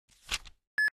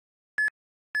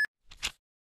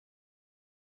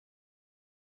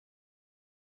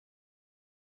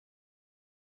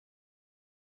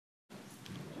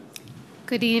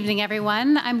Good evening,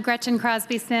 everyone. I'm Gretchen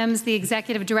Crosby Sims, the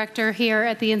Executive Director here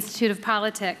at the Institute of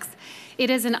Politics. It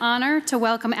is an honor to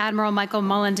welcome Admiral Michael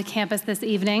Mullen to campus this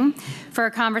evening for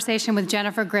a conversation with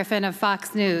Jennifer Griffin of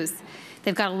Fox News.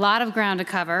 They've got a lot of ground to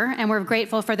cover, and we're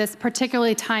grateful for this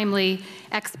particularly timely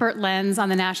expert lens on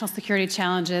the national security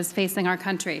challenges facing our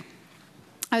country.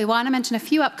 I want to mention a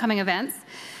few upcoming events.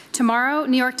 Tomorrow,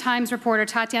 New York Times reporter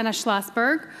Tatiana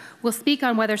Schlossberg will speak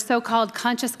on whether so-called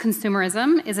conscious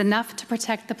consumerism is enough to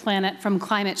protect the planet from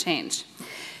climate change.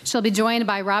 She'll be joined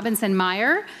by Robinson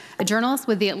Meyer, a journalist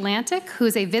with The Atlantic,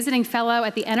 who's a visiting fellow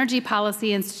at the Energy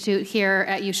Policy Institute here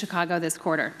at UChicago this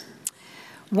quarter.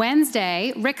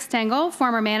 Wednesday, Rick Stengel,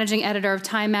 former managing editor of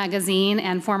Time magazine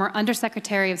and former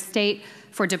Undersecretary of State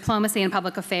for Diplomacy and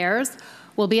Public Affairs,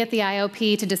 will be at the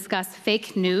IOP to discuss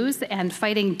fake news and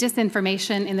fighting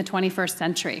disinformation in the 21st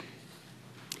century.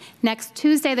 Next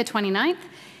Tuesday, the 29th,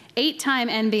 8-time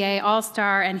NBA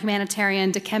All-Star and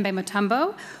humanitarian Dikembe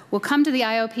Mutombo will come to the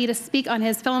IOP to speak on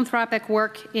his philanthropic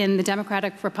work in the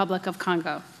Democratic Republic of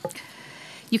Congo.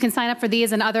 You can sign up for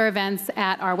these and other events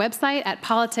at our website at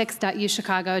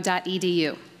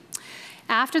politics.uchicago.edu.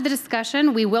 After the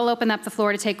discussion, we will open up the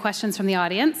floor to take questions from the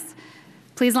audience.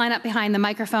 Please line up behind the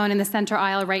microphone in the center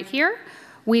aisle right here.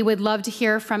 We would love to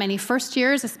hear from any first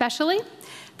years especially.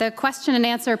 The question and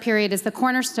answer period is the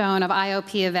cornerstone of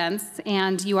IOP events,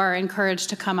 and you are encouraged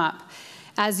to come up.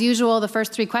 As usual, the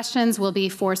first 3 questions will be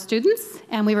for students,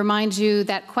 and we remind you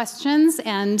that questions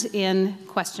end in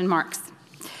question marks.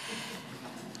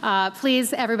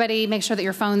 Please, everybody, make sure that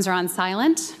your phones are on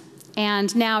silent.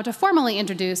 And now, to formally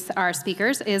introduce our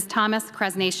speakers is Thomas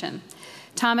Krasnation.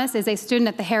 Thomas is a student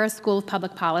at the Harris School of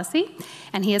Public Policy,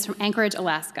 and he is from Anchorage,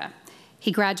 Alaska. He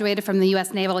graduated from the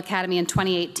U.S. Naval Academy in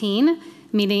 2018,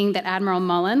 meaning that Admiral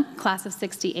Mullen, class of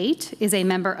 '68, is a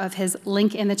member of his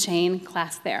Link in the Chain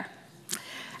class there.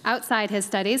 Outside his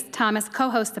studies, Thomas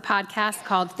co-hosts a podcast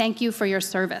called Thank You for Your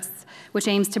Service, which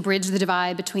aims to bridge the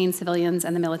divide between civilians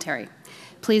and the military.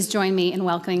 Please join me in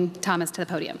welcoming Thomas to the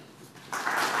podium.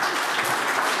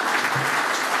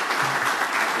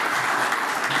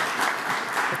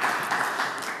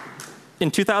 In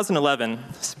 2011,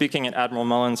 speaking at Admiral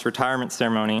Mullen's retirement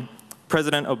ceremony,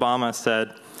 President Obama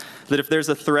said that if there's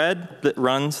a thread that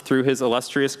runs through his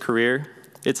illustrious career,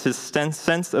 it's his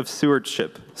sense of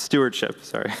stewardship.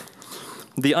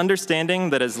 The understanding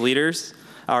that as leaders,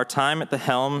 our time at the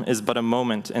helm is but a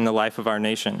moment in the life of our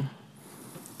nation,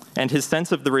 and his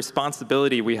sense of the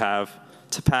responsibility we have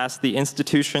to pass the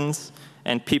institutions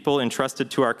and people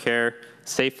entrusted to our care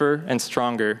safer and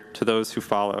stronger to those who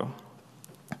follow.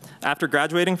 After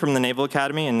graduating from the Naval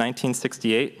Academy in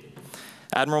 1968,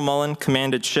 Admiral Mullen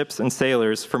commanded ships and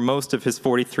sailors for most of his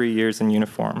 43 years in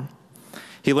uniform.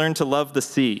 He learned to love the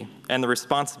sea and the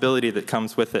responsibility that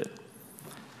comes with it.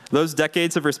 Those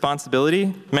decades of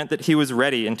responsibility meant that he was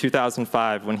ready in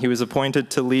 2005 when he was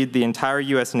appointed to lead the entire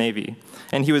U.S. Navy,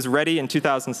 and he was ready in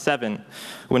 2007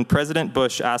 when President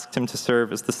Bush asked him to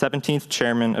serve as the 17th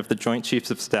chairman of the Joint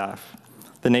Chiefs of Staff,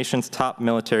 the nation's top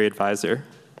military advisor.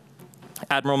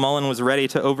 Admiral Mullen was ready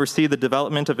to oversee the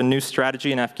development of a new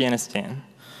strategy in Afghanistan,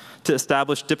 to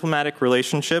establish diplomatic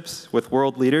relationships with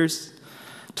world leaders,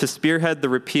 to spearhead the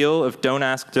repeal of Don't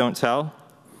Ask, Don't Tell,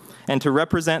 and to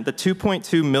represent the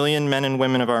 2.2 million men and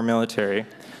women of our military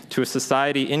to a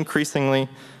society increasingly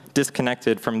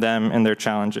disconnected from them and their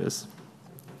challenges.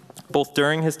 Both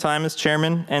during his time as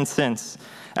chairman and since,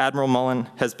 Admiral Mullen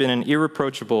has been an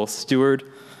irreproachable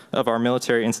steward of our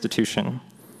military institution.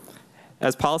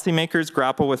 As policymakers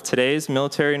grapple with today's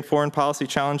military and foreign policy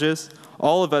challenges,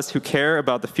 all of us who care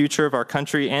about the future of our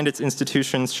country and its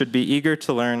institutions should be eager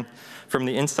to learn from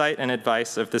the insight and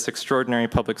advice of this extraordinary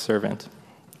public servant.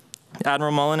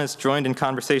 Admiral Mullen is joined in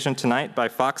conversation tonight by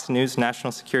Fox News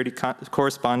national security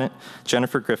correspondent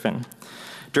Jennifer Griffin.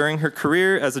 During her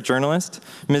career as a journalist,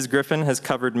 Ms. Griffin has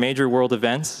covered major world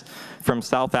events from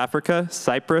South Africa,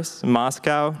 Cyprus,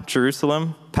 Moscow,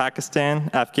 Jerusalem, Pakistan,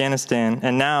 Afghanistan,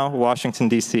 and now Washington,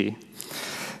 D.C.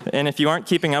 And if you aren't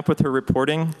keeping up with her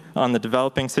reporting on the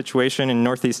developing situation in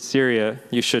northeast Syria,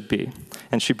 you should be.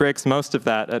 And she breaks most of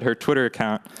that at her Twitter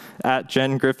account,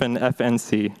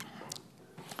 @JenGriffinFNC.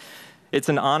 It's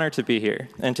an honor to be here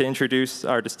and to introduce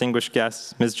our distinguished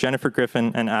guests, Ms. Jennifer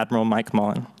Griffin and Admiral Mike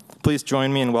Mullen. Please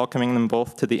join me in welcoming them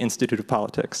both to the Institute of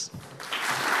Politics.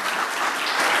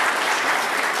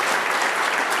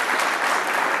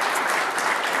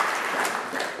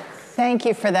 Thank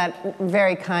you for that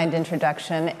very kind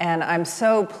introduction, and I'm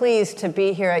so pleased to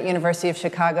be here at University of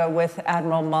Chicago with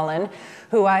Admiral Mullen,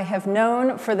 who I have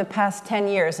known for the past 10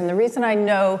 years. And the reason I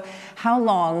know how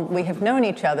long we have known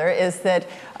each other is that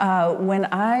when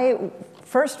I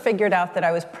first figured out that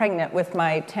I was pregnant with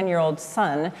my 10-year-old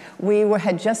son, we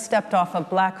had just stepped off a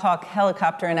Black Hawk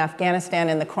helicopter in Afghanistan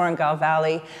in the Korengal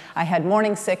Valley. I had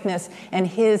morning sickness, and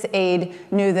his aide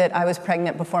knew that I was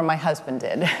pregnant before my husband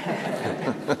did.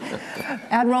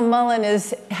 Admiral Mullen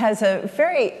has a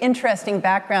very interesting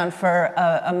background for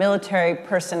a military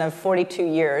person of 42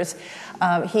 years.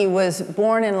 He was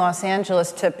born in Los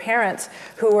Angeles to parents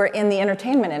who were in the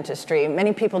entertainment industry.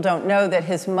 Many people don't know that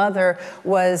his mother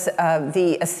was the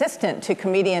assistant to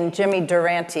comedian Jimmy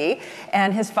Durante,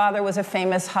 and his father was a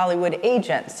famous Hollywood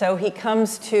agent. So he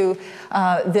comes to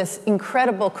this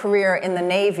incredible career in the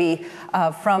Navy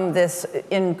from this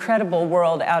incredible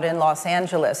world out in Los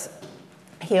Angeles.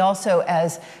 He also,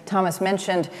 as Thomas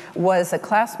mentioned, was a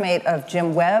classmate of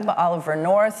Jim Webb, Oliver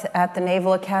North at the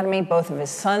Naval Academy. Both of his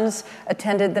sons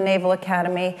attended the Naval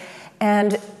Academy.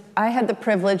 And I had the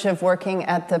privilege of working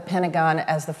at the Pentagon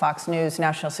as the Fox News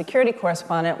national security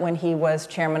correspondent when he was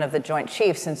chairman of the Joint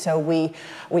Chiefs. And so we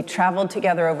traveled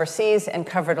together overseas and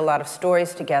covered a lot of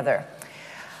stories together.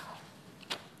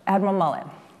 Admiral Mullen.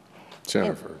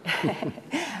 Jennifer.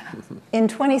 In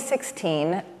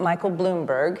 2016, Michael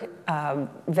Bloomberg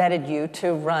vetted you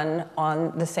to run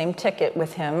on the same ticket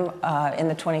with him in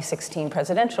the 2016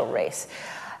 presidential race.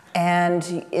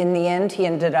 And in the end,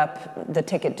 the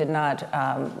ticket did not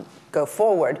go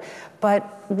forward.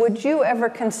 But would you ever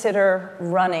consider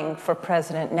running for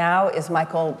president now? Is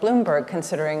Michael Bloomberg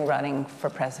considering running for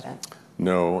president?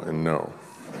 No and no.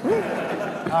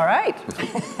 All right.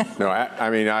 No, I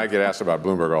mean, I get asked about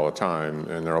Bloomberg all the time,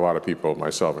 and there are a lot of people,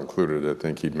 myself included, that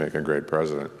think he'd make a great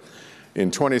president.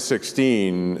 In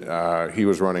 2016, he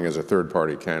was running as a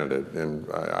third-party candidate, and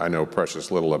I know precious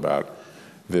little about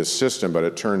this system, but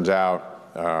it turns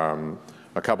out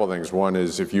a couple things. One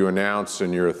is if you announce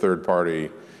and you're a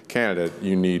third-party candidate,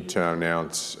 you need to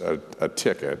announce a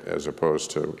ticket as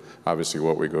opposed to, obviously,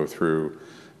 what we go through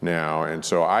now. And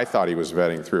so I thought he was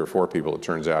vetting 3 or 4 people. It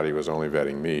turns out he was only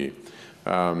vetting me.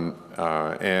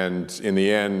 And in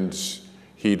the end,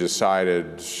 he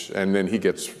decided, and then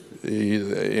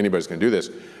anybody's going to do this,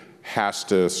 has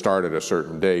to start at a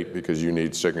certain date because you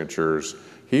need signatures.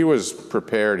 He was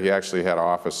prepared. He actually had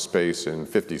office space in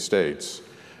 50 states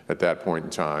at that point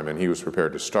in time, and he was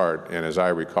prepared to start. And as I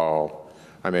recall,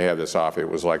 I may have this off, it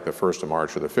was like the 1st of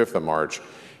March or the 5th of March,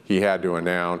 he had to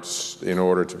announce in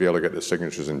order to be able to get the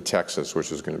signatures in Texas,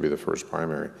 which is going to be the first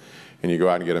primary. And you go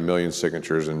out and get 1 million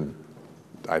signatures, and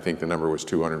I think the number was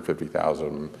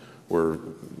 250,000 were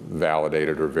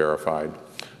validated or verified.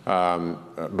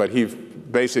 But he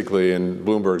basically, and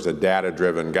Bloomberg's a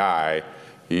data-driven guy,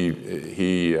 and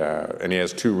he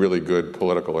has 2 really good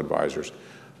political advisors,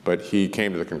 but he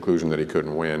came to the conclusion that he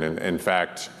couldn't win. And in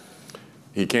fact,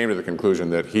 he came to the conclusion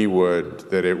that he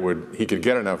could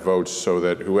get enough votes so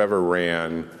that whoever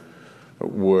ran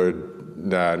would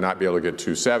not be able to get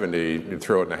 270. You'd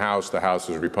throw it in the House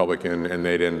is Republican, and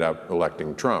they'd end up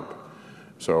electing Trump.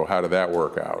 So how did that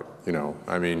work out? You know,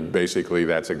 I mean, basically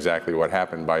that's exactly what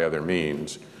happened by other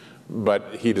means.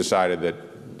 But he decided that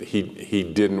he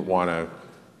didn't want to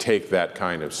take that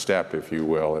kind of step, if you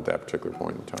will, at that particular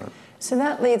point in time. So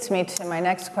that leads me to my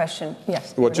next question.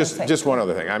 Yes. Well, just one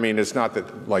other thing. I mean, it's not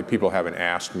that like people haven't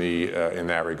asked me in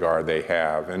that regard. They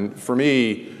have, and for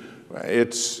me,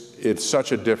 it's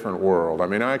such a different world. I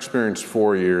mean, I experienced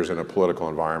 4 years in a political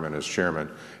environment as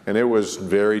chairman, and it was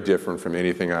very different from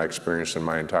anything I experienced in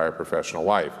my entire professional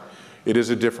life. It is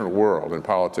a different world, and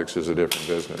politics is a different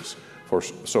business.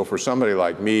 So for somebody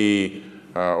like me,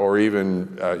 or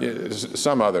even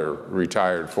some other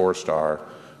retired 4-star.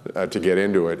 To get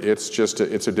into it, it's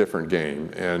a different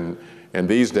game, and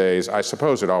these days, I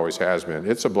suppose it always has been.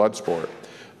 It's a blood sport,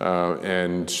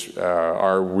 and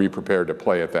are we prepared to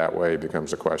play it that way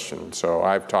becomes a question. So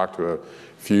I've talked to a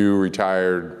few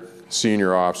retired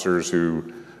senior officers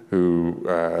who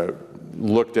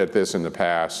looked at this in the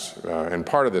past, and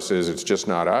part of this is it's just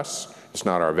not us, it's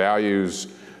not our values.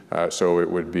 So it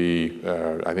would be,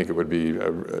 I think it would be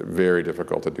very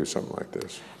difficult to do something like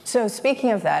this. So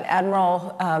speaking of that,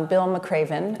 Admiral Bill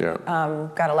McRaven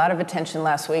got a lot of attention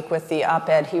last week with the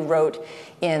op-ed he wrote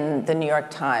in the New York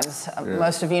Times.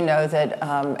 Most of you know that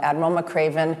Admiral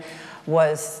McRaven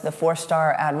was the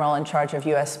 4-star admiral in charge of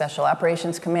U.S. Special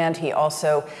Operations Command. He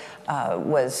also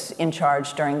was in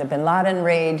charge during the bin Laden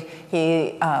raid.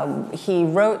 He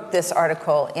wrote this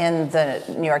article in the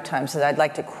New York Times that I'd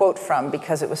like to quote from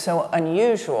because it was so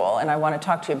unusual, and I want to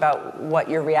talk to you about what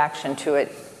your reaction to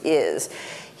it is.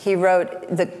 He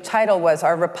wrote, the title was,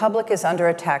 "Our Republic is Under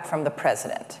Attack from the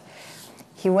President."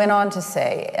 He went on to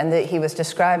say, and that he was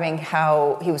describing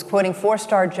how he was quoting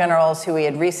 4-star generals who he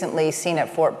had recently seen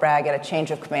at Fort Bragg at a change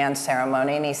of command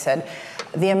ceremony, and he said,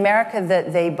 The America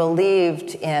that they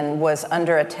believed in was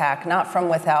under attack, not from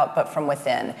without, but from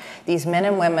within. These men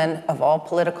and women of all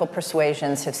political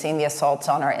persuasions have seen the assaults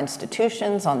on our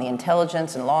institutions, on the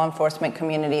intelligence and law enforcement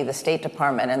community, the State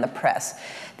Department, and the press.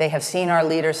 They have seen our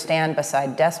leaders stand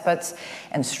beside despots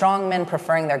and strongmen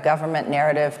preferring their government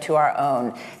narrative to our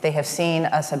own. They have seen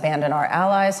us abandon our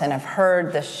allies and have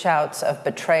heard the shouts of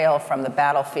betrayal from the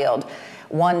battlefield.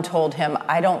 One told him,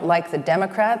 "I don't like the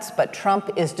Democrats, but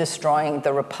Trump is destroying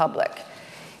the Republic."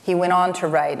 He went on to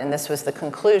write, and this was the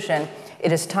conclusion,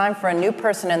 "It is time for a new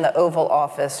person in the Oval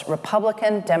Office,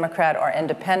 Republican, Democrat, or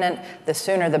Independent. The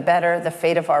sooner the better. The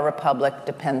fate of our Republic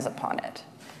depends upon it."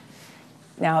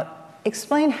 Now,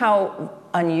 explain how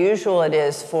unusual it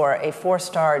is for a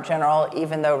four-star general,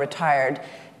 even though retired,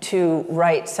 to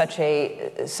write such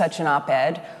an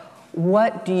op-ed.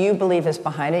 What do you believe is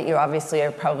behind it? You obviously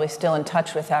are probably still in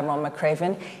touch with Admiral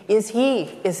McRaven. Is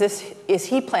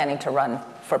he planning to run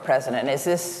for president? Is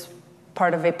this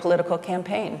part of a political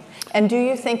campaign? And do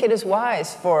you think it is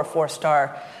wise for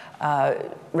four-star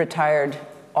retired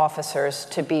officers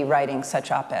to be writing such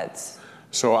op-eds?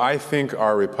 So I think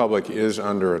our republic is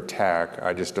under attack.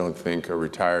 I just don't think a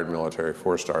retired military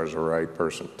four-star is the right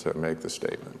person to make the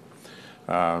statement.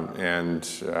 And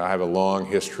I have a long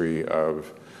history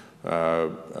of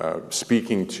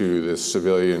speaking to the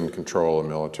civilian control of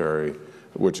military,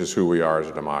 which is who we are as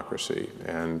a democracy.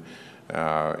 And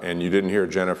you didn't hear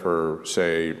Jennifer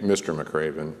say Mr.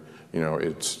 McRaven,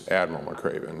 it's Admiral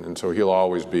McRaven. And so he'll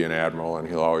always be an admiral and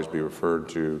he'll always be referred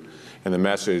to. And the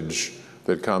message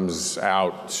that comes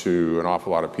out to an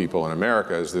awful lot of people in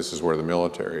America is this is where the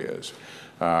military is.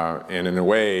 And in a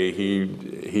way,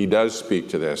 he does speak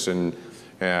to this. And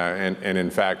in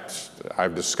fact,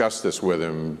 I've discussed this with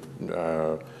him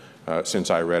since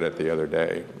I read it the other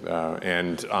day.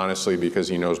 And honestly, because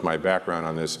he knows my background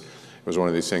on this, it was one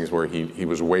of these things where he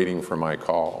was waiting for my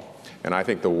call. And I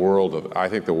think the world of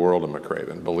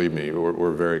McRaven. Believe me,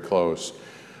 we're very close.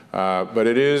 But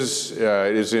it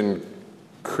is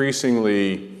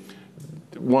increasingly,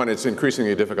 it's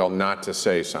increasingly difficult not to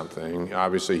say something.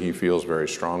 Obviously, he feels very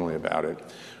strongly about it.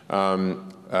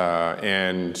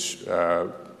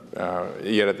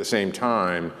 Yet at the same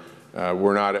time,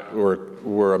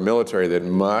 we're a military that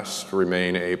must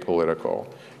remain apolitical.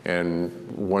 And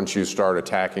once you start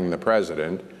attacking the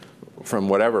president from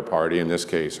whatever party, in this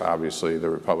case, obviously the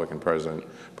Republican president,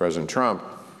 President Trump,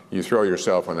 you throw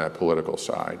yourself on that political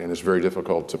side, and it's very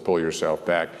difficult to pull yourself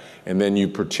back. And then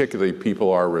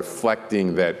people are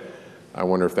reflecting that, I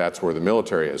wonder if that's where the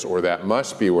military is, or that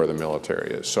must be where the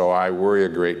military is. So I worry a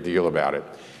great deal about it.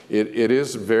 It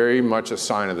is very much a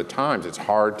sign of the times. It's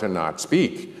hard to not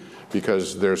speak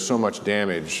because there's so much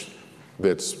damage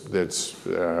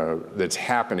that's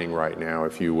happening right now,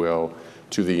 if you will,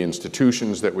 to the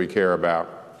institutions that we care about,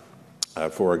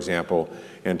 for example,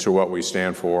 and to what we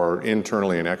stand for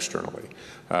internally and externally.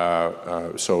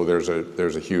 So there's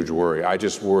a huge worry. I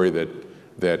just worry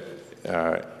that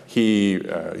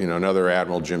another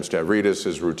Admiral, Jim Stavridis,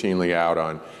 is routinely out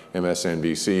on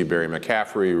MSNBC. Barry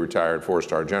McCaffrey, retired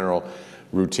four-star general,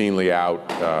 routinely out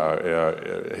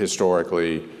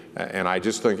historically. And I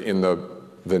just think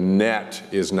the net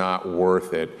is not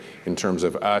worth it in terms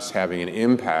of us having an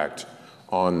impact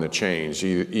on the change,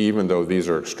 even though these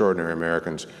are extraordinary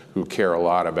Americans who care a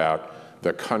lot about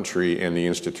the country and the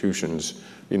institutions,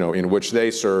 in which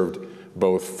they served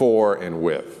both for and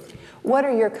with. What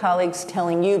are your colleagues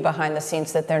telling you behind the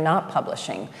scenes that they're not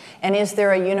publishing? And is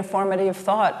there a uniformity of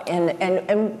thought?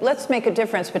 And let's make a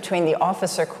difference between the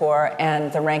officer corps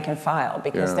and the rank and file,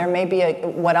 because there may be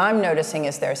what I'm noticing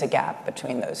is there's a gap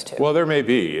between those two. Well, there may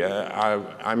be.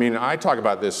 I talk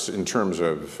about this in terms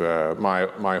of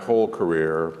my whole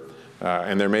career,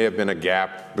 and there may have been a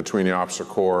gap between the officer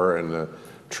corps and the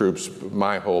troops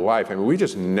my whole life. We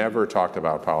just never talked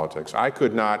about politics. I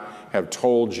could not have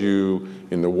told you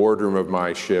in the wardroom of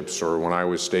my ships or when I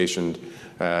was stationed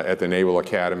at the Naval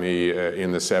Academy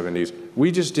in the 70s.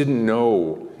 We just didn't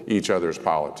know each other's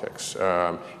politics.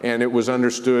 And it was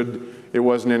understood it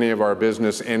wasn't any of our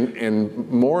business. And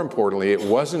more importantly, it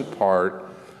wasn't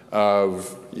part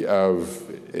of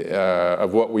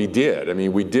what we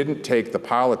did. We didn't take the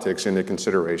politics into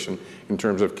consideration in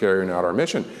terms of carrying out our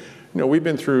mission. We've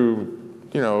been through,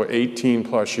 18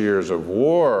 plus years of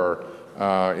war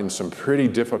in some pretty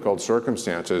difficult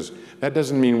circumstances. That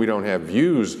doesn't mean we don't have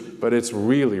views, but it's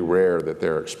really rare that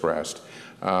they're expressed.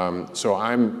 So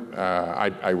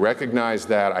I recognize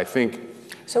that. I think.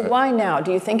 So why now?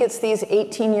 Do you think it's these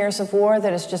 18 years of war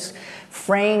that is just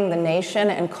fraying the nation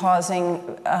and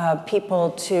causing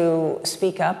people to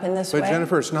speak up in this way? But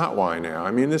Jennifer, it's not why now.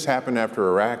 This happened after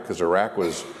Iraq because Iraq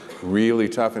was really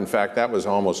tough. In fact, that was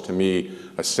almost, to me,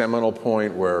 a seminal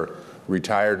point where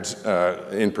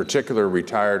retireds, in particular,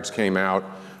 retireds came out,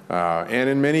 and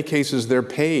in many cases, they're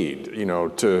paid,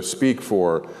 to speak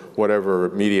for whatever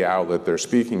media outlet they're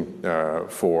speaking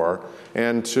for,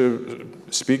 and to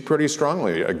speak pretty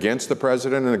strongly against the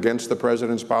president and against the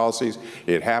president's policies.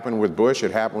 It happened with Bush,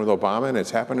 it happened with Obama, and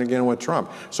it's happened again with Trump.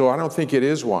 So I don't think it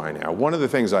is why now. One of the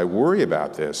things I worry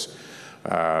about this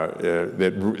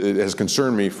that has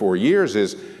concerned me for years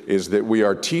is that we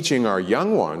are teaching our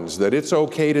young ones that it's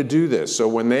okay to do this. So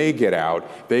when they get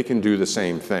out, they can do the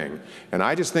same thing. And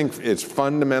I just think it's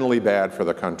fundamentally bad for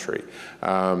the country.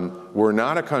 We're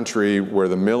not a country where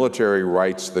the military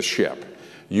rights the ship.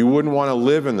 You wouldn't want to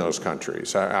live in those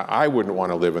countries. I wouldn't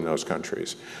want to live in those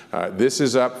countries. This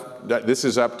is up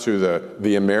to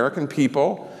the American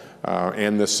people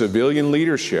and the civilian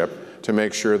leadership to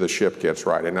make sure the ship gets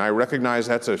right. And I recognize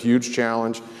that's a huge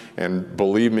challenge, and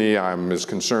believe me, I'm as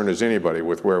concerned as anybody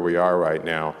with where we are right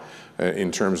now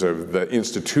in terms of the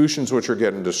institutions which are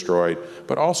getting destroyed,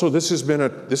 but also this has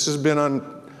been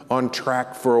on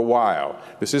track for a while.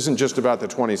 This isn't just about the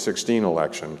 2016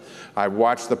 election. I've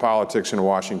watched the politics in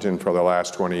Washington for the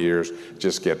last 20 years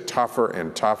just get tougher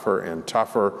and tougher and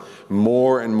tougher.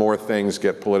 More and more things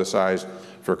get politicized.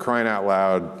 For crying out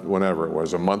loud, whenever it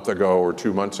was, a month ago or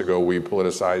 2 months ago, we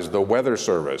politicized the Weather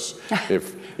Service.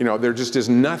 There just is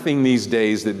nothing these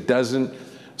days that doesn't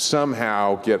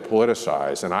somehow get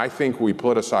politicized. And I think we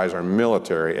politicize our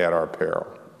military at our peril.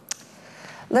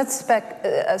 Let's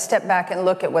step back and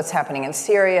look at what's happening in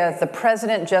Syria. The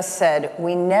president just said,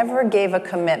 we never gave a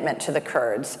commitment to the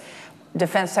Kurds.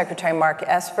 Defense Secretary Mark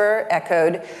Esper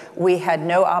echoed, we had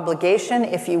no obligation,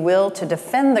 if you will, to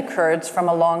defend the Kurds from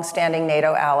a long-standing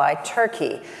NATO ally,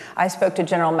 Turkey. I spoke to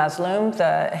General Mazloum,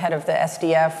 the head of the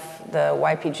SDF, the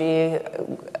YPG,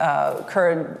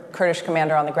 Kurdish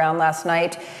commander on the ground last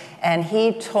night, and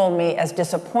he told me, as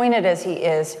disappointed as he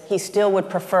is, he still would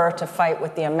prefer to fight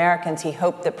with the Americans. He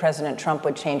hoped that President Trump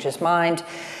would change his mind.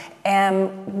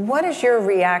 And what is your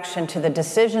reaction to the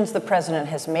decisions the president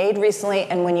has made recently?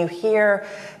 And when you hear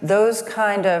those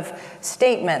kind of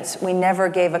statements, we never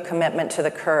gave a commitment to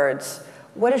the Kurds,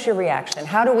 what is your reaction?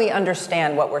 How do we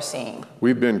understand what we're seeing?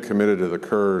 We've been committed to the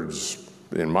Kurds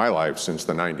in my life since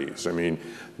the 90s. I mean,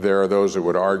 there are those that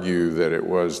would argue that it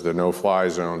was the no-fly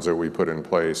zones that we put in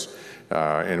place,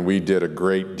 and we did a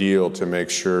great deal to make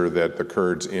sure that the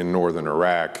Kurds in northern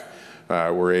Iraq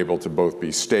were able to both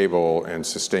be stable and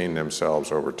sustain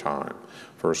themselves over time,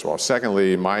 first of all.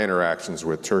 Secondly, my interactions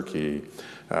with Turkey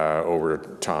over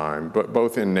time, but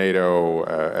both in NATO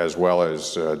as well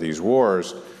as these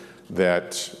wars,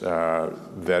 that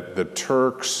the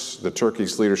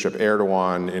Turkish leadership,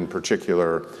 Erdogan in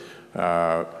particular,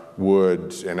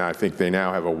 would, and I think they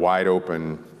now have a wide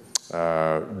open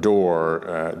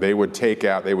door, they would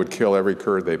kill every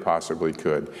Kurd they possibly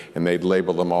could, and they'd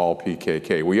label them all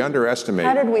PKK. We underestimate.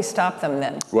 How did we stop them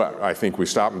then? Well, I think we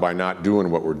stopped them by not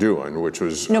doing what we're doing, which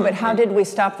was. No, but how did we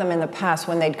stop them in the past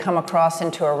when they'd come across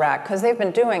into Iraq? Because they've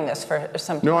been doing this for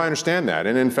some time. No, I understand that,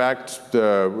 and in fact,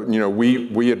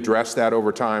 we addressed that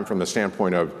over time from the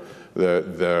standpoint of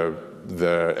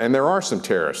and there are some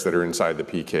terrorists that are inside the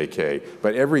PKK,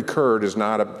 but every Kurd is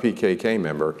not a PKK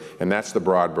member, and that's the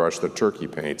broad brush that Turkey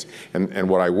paints. And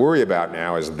what I worry about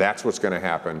now is that's what's going to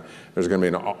happen. There's going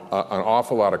to be an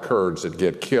awful lot of Kurds that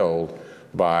get killed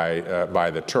by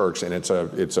the Turks, and it's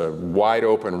a wide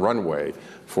open runway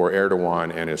for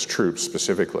Erdogan and his troops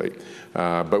specifically.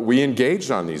 But we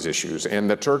engaged on these issues, and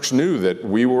the Turks knew that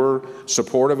we were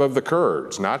supportive of the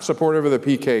Kurds, not supportive of the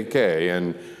PKK.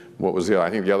 And what was I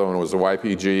think the other one was the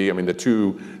YPG. I mean, the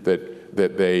two that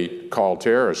they called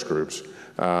terrorist groups.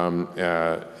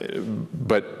 But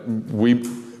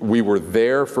we were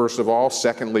there, first of all.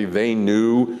 Secondly, they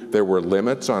knew there were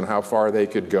limits on how far they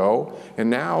could go. And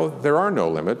now there are no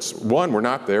limits. One, we're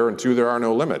not there, and two, there are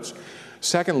no limits.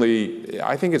 Secondly,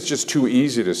 I think it's just too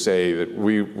easy to say that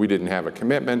we didn't have a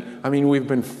commitment. I mean, we've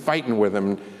been fighting with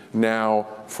them now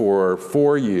for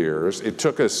 4 years. It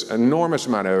took us an enormous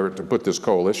amount of effort to put this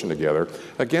coalition together,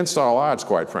 against all odds,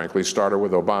 quite frankly. Started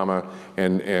with Obama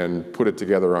and put it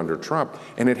together under Trump.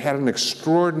 And it had an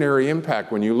extraordinary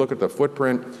impact when you look at the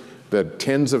footprint, the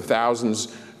tens of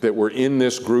thousands that were in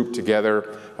this group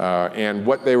together, and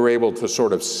what they were able to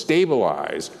sort of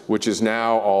stabilize, which is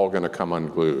now all going to come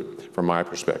unglued, from my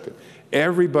perspective.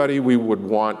 Everybody we would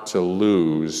want to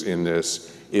lose in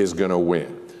this is going to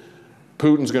win.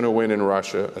 Putin's going to win in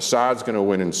Russia, Assad's going to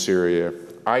win in Syria,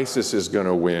 ISIS is going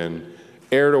to win,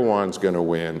 Erdogan's going to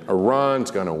win,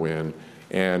 Iran's going to win,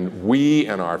 and we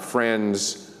and our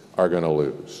friends are going to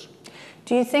lose.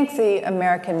 Do you think the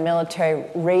American military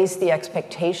raised the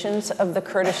expectations of the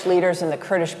Kurdish leaders and the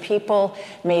Kurdish people,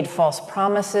 made false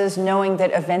promises, knowing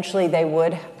that eventually they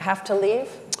would have to leave?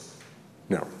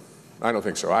 No, I don't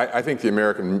think so. I think the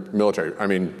American military, I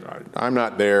mean, I'm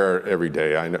not there every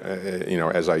day,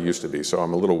 as I used to be, so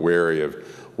I'm a little wary of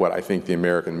what I think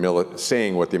the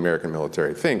saying what the American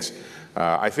military thinks.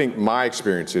 I think my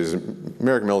experience is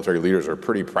American military leaders are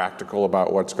pretty practical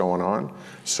about what's going on,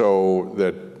 so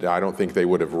that I don't think they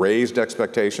would have raised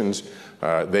expectations.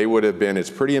 They would have been, it's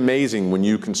pretty amazing when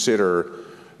you consider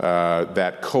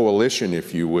that coalition,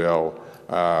 if you will,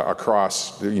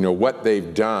 across, what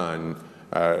they've done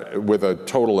with a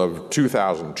total of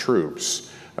 2,000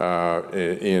 troops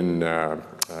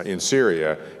in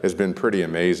Syria has been pretty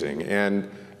amazing. And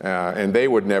they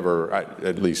would never,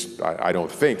 at least I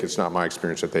don't think, it's not my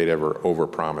experience that they'd ever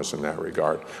overpromise in that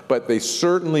regard. But they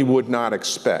certainly would not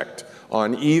expect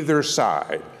on either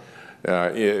side,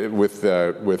 with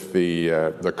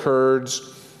the Kurds,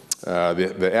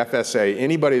 the FSA,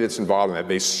 anybody that's involved in that,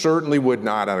 they certainly would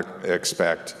not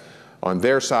expect on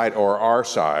their side or our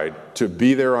side to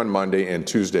be there on Monday and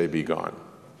Tuesday be gone.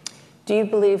 Do you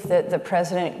believe that the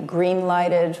president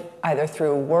green-lighted, either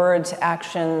through words,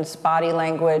 actions, body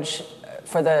language,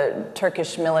 for the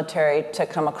Turkish military to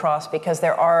come across? Because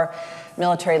there are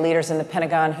military leaders in the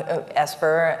Pentagon,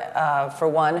 Esper, for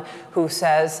one, who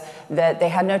says that they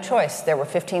had no choice. There were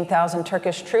 15,000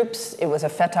 Turkish troops. It was a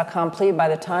fait accompli by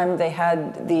the time they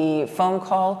had the phone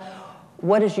call.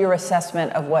 What is your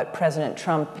assessment of what President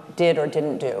Trump did or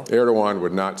didn't do? Erdogan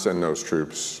would not send those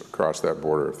troops across that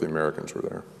border if the Americans were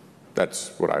there.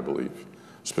 That's what I believe,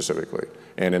 specifically.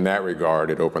 And in that regard,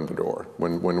 it opened the door.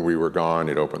 When we were gone,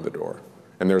 it opened the door.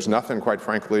 And there's nothing, quite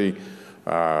frankly,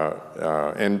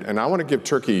 and I want to give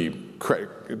Turkey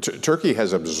credit. Turkey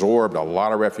has absorbed a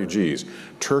lot of refugees.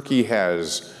 Turkey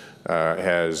has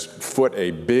foot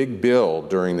a big bill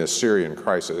during this Syrian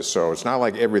crisis, so it's not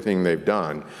like everything they've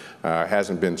done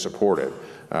hasn't been supported.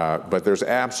 But there's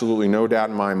absolutely no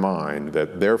doubt in my mind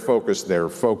that their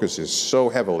focus is so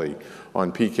heavily on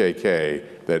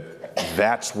PKK that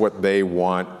that's what they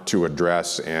want to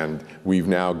address, and we've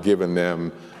now given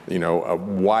them, a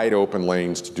wide open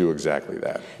lanes to do exactly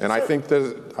that. And I think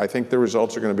the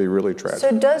results are going to be really tragic.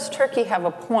 So does Turkey have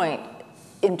a point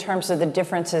in terms of the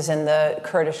differences in the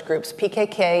Kurdish groups?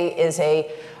 PKK is a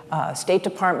State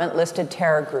Department listed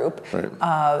terror group. Right.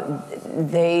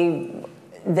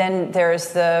 Then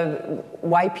there's the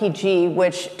YPG,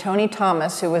 which Tony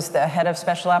Thomas, who was the head of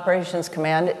Special Operations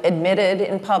Command, admitted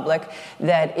in public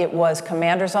that it was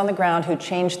commanders on the ground who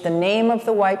changed the name of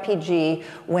the YPG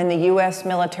when the U.S.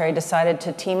 military decided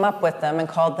to team up with them and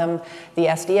called them the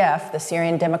SDF, the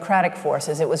Syrian Democratic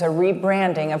Forces. It was a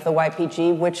rebranding of the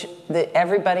YPG, which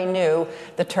everybody knew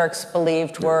the Turks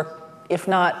believed were, if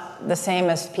not the same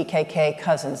as PKK,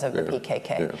 cousins of the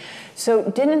PKK. Yeah.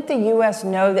 So didn't the U.S.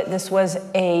 know that this was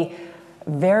a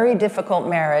very difficult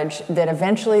marriage, that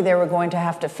eventually they were going to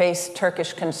have to face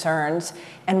Turkish concerns?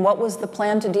 And what was the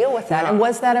plan to deal with that? Yeah. And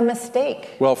was that a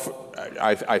mistake? Well,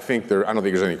 I think I don't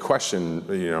think there's any question.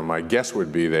 My guess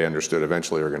would be they understood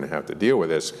eventually we're going to have to deal with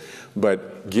this.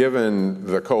 But given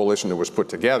the coalition that was put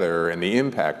together and the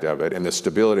impact of it and the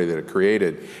stability that it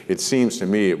created, it seems to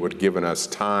me it would have given us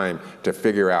time to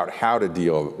figure out how to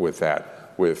deal with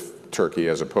that with Turkey,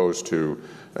 as opposed to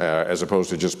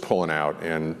just pulling out.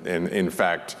 And in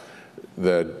fact,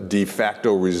 the de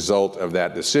facto result of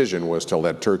that decision was to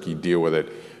let Turkey deal with it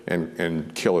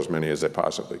and kill as many as they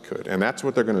possibly could. And that's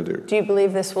what they're going to do. Do you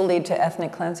believe this will lead to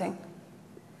ethnic cleansing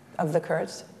of the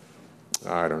Kurds?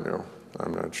 I don't know.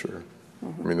 I'm not sure.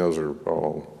 I mean, those are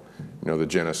all, the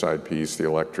genocide piece,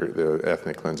 the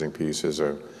ethnic cleansing piece those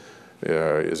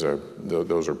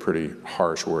are pretty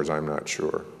harsh words. I'm not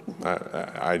sure.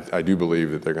 I do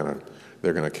believe that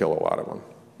they're going to kill a lot of them.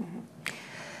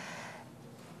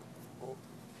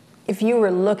 If you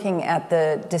were looking at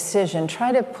the decision,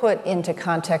 try to put into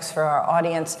context for our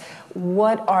audience,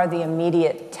 what are the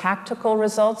immediate tactical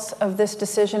results of this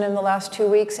decision in the last 2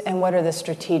 weeks, and what are the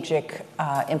strategic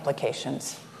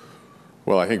implications?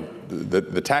 Well, I think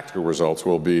the tactical results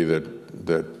will be that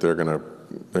they're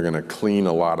going to clean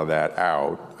a lot of that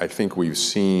out. I think we've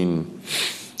seen,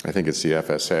 I think it's the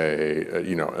FSA,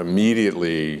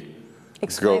 immediately.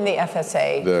 Explain the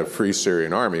FSA. The Free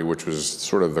Syrian Army, which was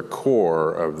sort of the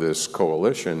core of this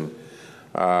coalition,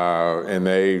 and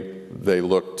they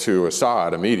looked to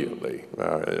Assad immediately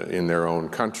in their own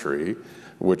country,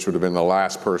 which would have been the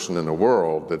last person in the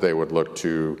world that they would look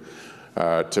to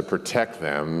to protect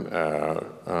them,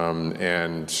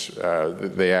 and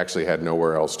they actually had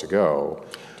nowhere else to go.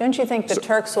 Don't you think the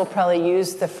Turks will probably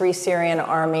use the Free Syrian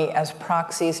Army as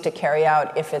proxies to carry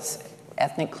out, if it's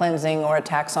ethnic cleansing or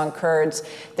attacks on Kurds,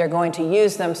 they're going to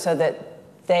use them so that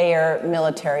their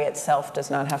military itself does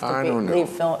not have to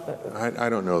leave? I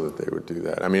don't know that they would do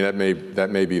that. I mean, that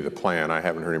may be the plan. I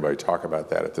haven't heard anybody talk about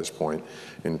that at this point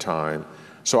in time.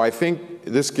 So I think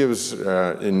this gives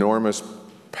enormous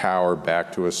power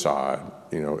back to Assad.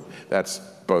 You know, that's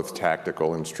both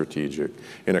tactical and strategic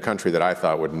in a country that I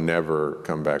thought would never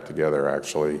come back together,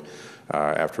 actually,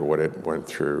 after what it went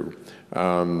through.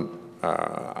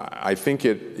 I think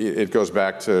it goes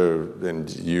back to, and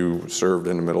you served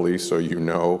in the Middle East, so you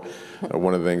know,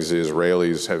 one of the things the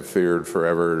Israelis have feared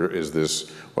forever is this,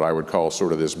 what I would call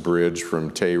sort of this bridge from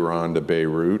Tehran to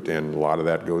Beirut, and a lot of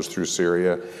that goes through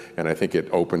Syria, and I think it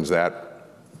opens that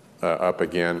up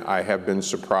again. I have been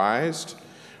surprised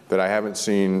that I haven't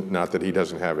seen, not that he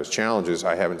doesn't have his challenges,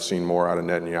 I haven't seen more out of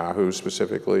Netanyahu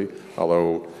specifically,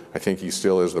 although I think he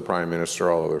still is the prime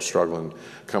minister, although they're struggling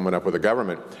coming up with a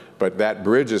government. But that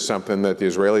bridge is something that the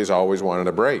Israelis always wanted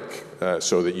to break,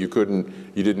 so that you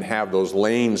didn't have those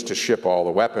lanes to ship all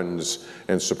the weapons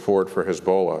and support for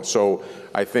Hezbollah. So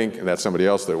I think, and that's somebody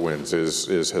else that wins, is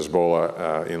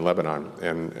Hezbollah in Lebanon,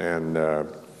 and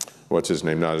what's his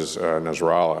name,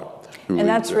 Nasrallah. And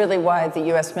that's really why the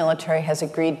U.S. military has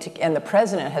agreed to, and the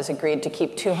president has agreed to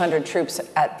keep 200 troops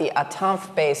at the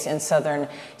Atanf base in southern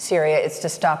Syria. It's to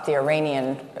stop the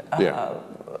Iranian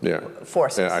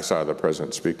forces. Yeah, I saw the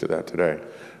president speak to that today.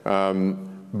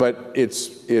 But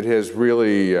it has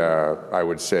really, I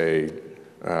would say,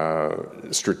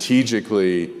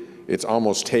 strategically, it's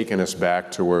almost taken us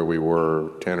back to where we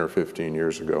were 10 or 15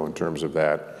 years ago in terms of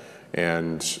that.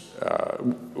 And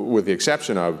with the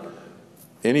exception of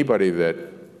anybody that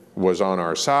was on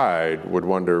our side would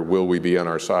wonder, will we be on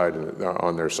our side,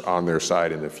 on their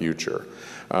side in the future?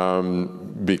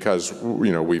 Because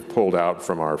we've pulled out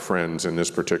from our friends in this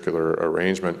particular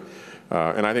arrangement,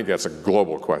 and I think that's a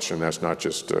global question. That's not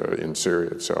just in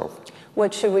Syria itself.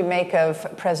 What should we make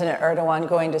of President Erdogan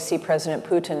going to see President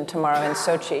Putin tomorrow in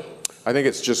Sochi? I think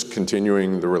it's just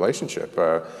continuing the relationship.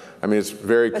 I mean, it's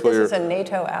very clear. But this is a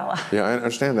NATO ally. Yeah, I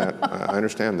understand that. I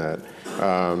understand that.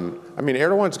 I mean,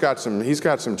 Erdogan's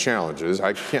got some challenges.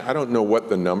 I don't know what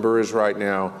the number is right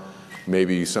now.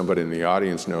 Maybe somebody in the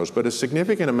audience knows, but a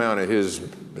significant amount of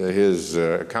his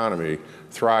economy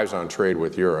thrives on trade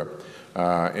with Europe.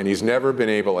 And he's never been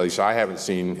able, at least I haven't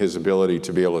seen his ability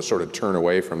to be able to sort of turn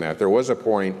away from that. There was a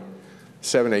point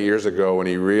 7, 8 years ago when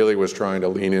he really was trying to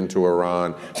lean into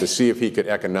Iran to see if he could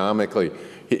economically,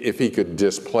 if he could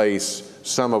displace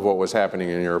some of what was happening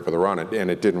in Europe with Iran,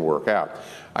 and it didn't work out.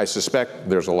 I suspect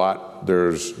there's going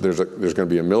to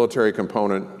be a military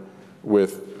component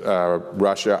with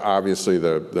Russia. Obviously,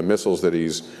 the missiles that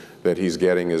he's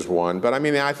getting is one. But I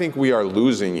mean, I think we are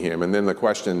losing him, and then the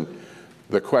question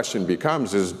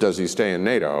becomes: does he stay in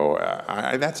NATO?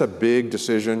 That's a big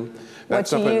decision. What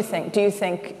do you think? Do you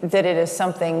think that it is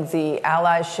something the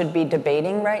allies should be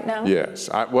debating right now? Yes.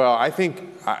 I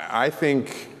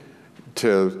think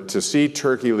to see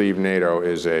Turkey leave NATO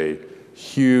is a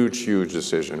huge, huge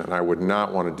decision, and I would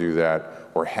not want to do that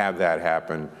or have that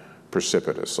happen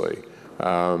precipitously.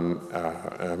 I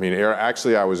mean,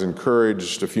 actually, I was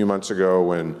encouraged a few months ago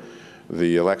when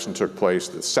the election took place,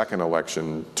 the second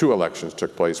election, 2 elections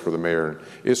took place for the mayor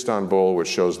in Istanbul, which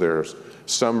shows there's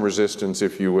some resistance,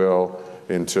 if you will,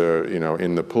 into,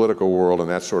 in the political world, and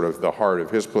that's sort of the heart of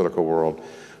his political world.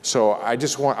 So I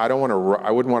wouldn't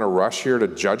want to rush here to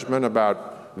judgment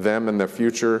about them in the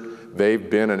future. They've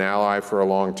been an ally for a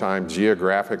long time,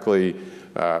 geographically,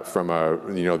 from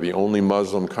the only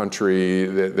Muslim country.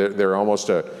 They're almost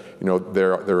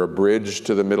they're a bridge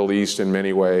to the Middle East in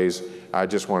many ways. I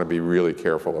just want to be really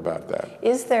careful about that.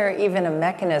 Is there even a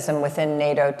mechanism within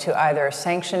NATO to either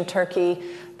sanction Turkey,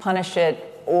 punish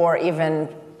it, or even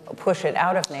push it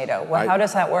out of NATO? Well, how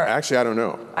does that work? Actually, I don't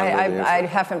know. I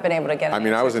haven't been able to get an answer. I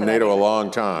mean, I was in NATO a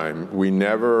long time. We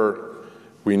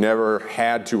never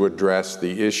had to address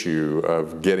the issue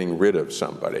of getting rid of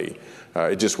somebody.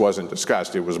 It just wasn't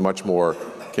discussed. It was much more,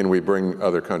 can we bring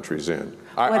other countries in?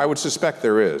 I would suspect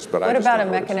there is, but what about a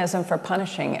mechanism for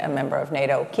punishing a member of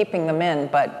NATO, keeping them in,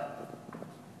 but?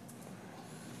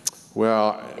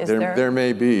 Well, there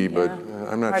may be, but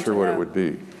I'm not sure what it would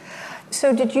be.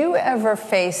 So did you ever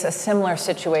face a similar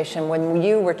situation when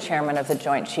you were chairman of the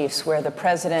Joint Chiefs, where the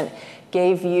president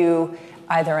gave you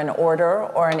either an order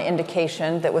or an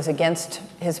indication that was against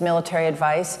his military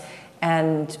advice,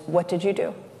 and what did you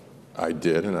do? I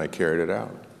did, and I carried it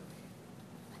out.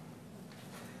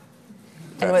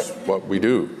 That's what we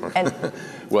do.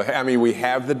 Well, I mean, we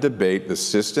have the debate. The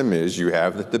system is you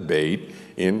have the debate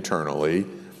internally.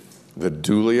 The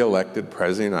duly elected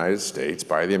President of the United States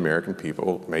by the American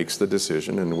people makes the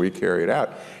decision, and we carry it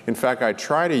out. In fact, I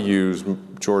try to use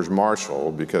George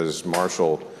Marshall because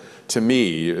Marshall, to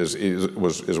me,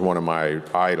 is one of my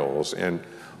idols. And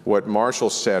what Marshall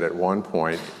said at one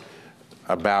point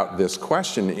about this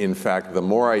question, in fact, the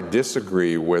more I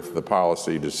disagree with the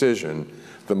policy decision,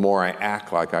 the more I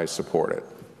act like I support it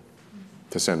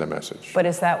to send a message. But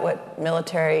is that what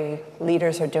military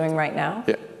leaders are doing right now?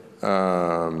 Yeah.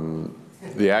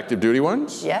 The active duty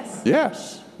ones? Yes.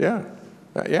 Yes. Yeah.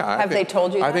 Yeah. Have they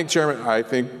told you that? I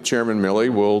think Chairman Milley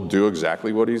will do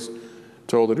exactly what he's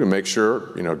told to do. Make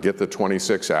sure, get the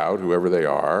 26 out, whoever they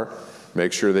are.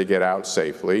 Make sure they get out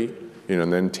safely,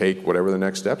 and then take whatever the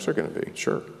next steps are going to be.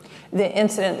 Sure. The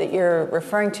incident that you're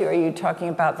referring to, are you talking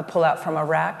about the pullout from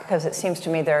Iraq? Because it seems to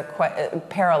me there are quite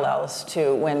parallels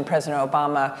to when President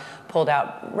Obama pulled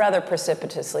out rather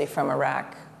precipitously from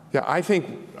Iraq. Yeah, I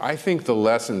think the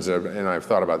lessons of, and I've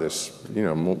thought about this,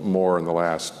 more in the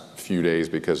last few days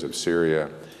because of Syria.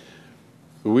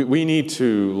 We need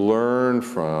to learn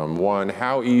from, one,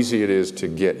 how easy it is to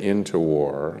get into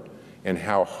war and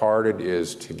how hard it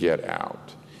is to get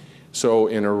out. So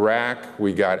in Iraq,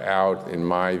 we got out, in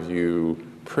my view,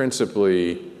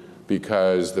 principally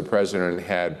because the president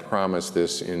had promised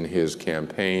this in his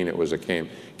campaign. It was a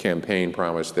campaign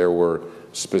promise. There were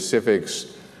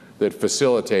specifics that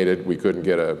facilitated, we couldn't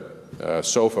get a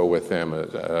SOFA with them,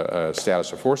 a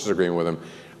status of forces agreement with them,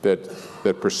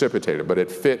 that precipitated, but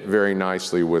it fit very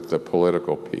nicely with the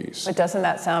political piece. But doesn't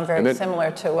that sound very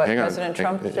similar to what President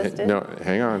Trump just did? No,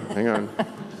 hang on.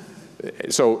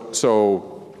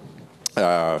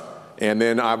 And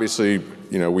then obviously,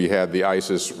 we had the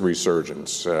ISIS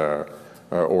resurgence, or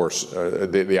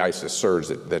the ISIS surge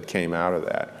that came out of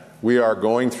that. We are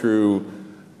going through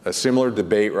a similar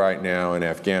debate right now in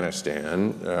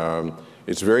Afghanistan.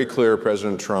 It's very clear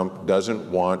President Trump doesn't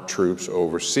want troops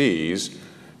overseas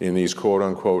in these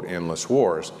quote-unquote endless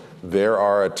wars. There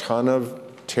are a ton of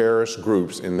terrorist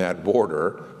groups in that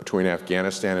border between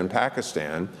Afghanistan and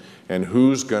Pakistan, and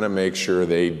who's going to make sure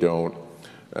they don't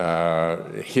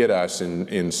hit us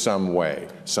in some way?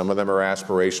 Some of them are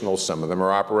aspirational, some of them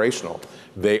are operational.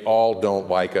 They all don't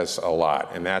like us a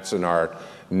lot, and that's in our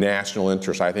national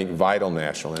interest, I think vital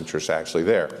national interest actually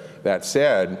there. That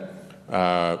said,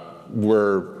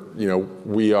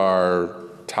 we are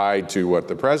tied to what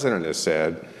the president has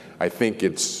said. I think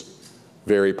it's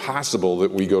very possible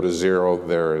that we go to zero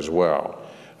there as well.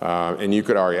 And you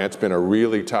could argue it's been a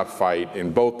really tough fight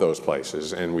in both those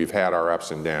places, and we've had our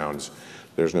ups and downs.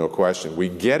 There's no question. We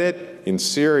get it in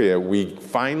Syria. We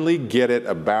finally get it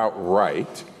about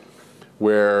right,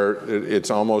 where it's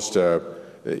almost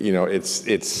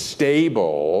it's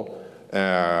stable,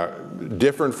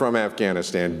 different from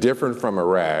Afghanistan, different from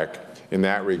Iraq in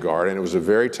that regard, and it was a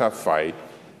very tough fight,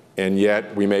 and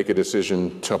yet we make a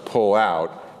decision to pull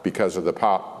out because of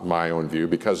my own view,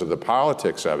 because of the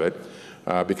politics of it,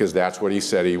 because that's what he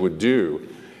said he would do.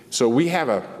 So we have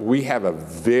a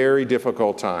very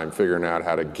difficult time figuring out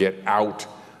how to get out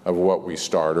of what we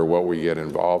start or what we get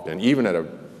involved in, even at a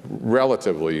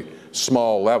relatively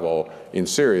small level in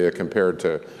Syria compared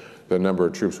to the number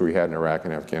of troops we had in Iraq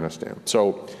and Afghanistan.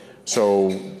 So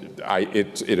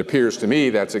it appears to me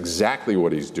that's exactly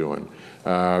what he's doing.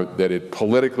 That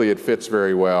politically it fits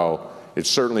very well. It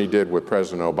certainly did with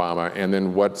President Obama. And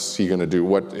then what's he going to do?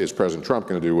 What is President Trump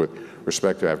going to do with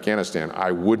respect to Afghanistan?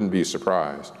 I wouldn't be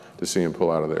surprised to see him pull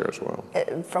out of there as well.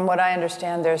 From what I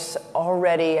understand, there's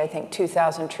already, I think,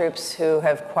 2,000 troops who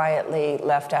have quietly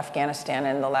left Afghanistan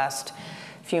in the last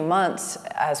few months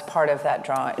as part of that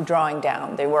drawing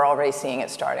down. They were already seeing it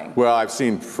starting. Well, I've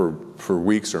seen for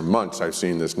weeks or months, I've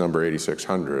seen this number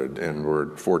 8,600, and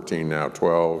we're 14 now,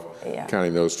 12,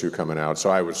 counting those two coming out. So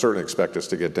I would certainly expect us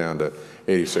to get down to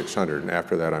 8,600, and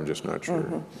after that, I'm just not sure.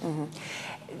 Mm-hmm, mm-hmm.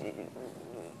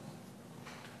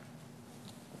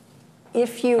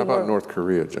 How about North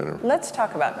Korea, Jennifer? Let's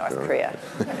talk about North Korea.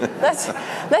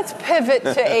 Let's pivot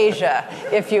to Asia,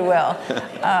 if you will.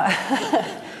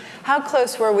 How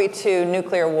close were we to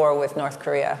nuclear war with North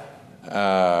Korea?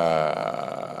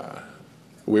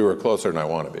 We were closer than I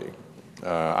want to be.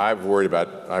 I worry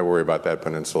about that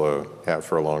peninsula, have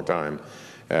for a long time,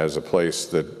 as a place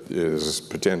that is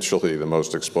potentially the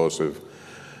most explosive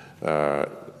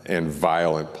and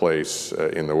violent place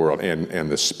in the world, and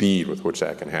the speed with which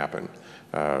that can happen.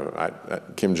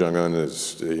 Kim Jong-un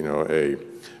is, a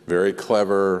very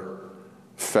clever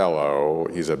fellow.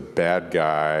 He's a bad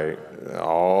guy.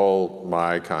 All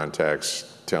my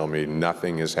contacts tell me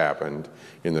nothing has happened.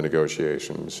 in the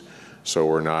negotiations. So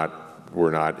we're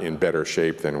not in better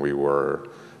shape than we were.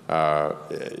 I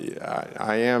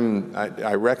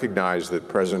recognize that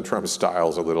President Trump's style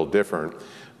is a little different,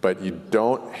 but you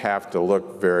don't have to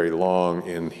look very long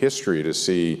in history to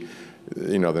see,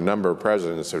 the number of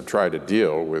presidents have tried to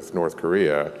deal with North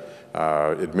Korea,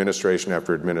 administration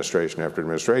after administration after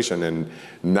administration, and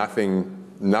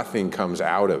nothing comes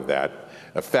out of that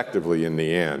effectively in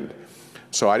the end.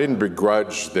 So I didn't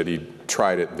begrudge that he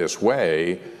tried it this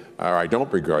way, or I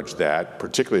don't begrudge that,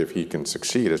 particularly if he can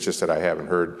succeed. It's just that I haven't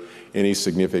heard any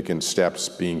significant steps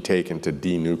being taken to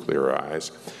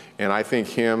denuclearize. And I think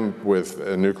him with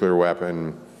a nuclear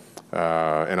weapon,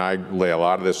 and I lay a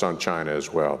lot of this on China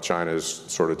as well. China's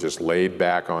sort of just laid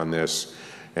back on this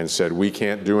and said, we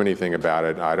can't do anything about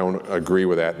it. I don't agree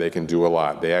with that. They can do a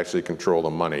lot. They actually control the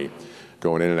money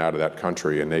going in and out of that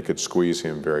country, and they could squeeze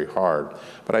him very hard.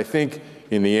 But I think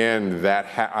in the end, that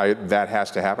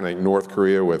has to happen. I think North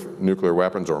Korea with nuclear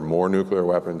weapons or more nuclear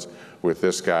weapons with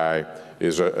this guy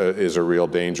is a real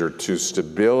danger to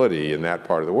stability in that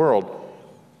part of the world.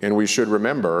 And we should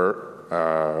remember,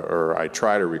 or I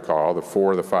try to recall, the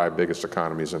 4 of the 5 biggest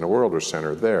economies in the world are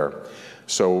centered there.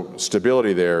 So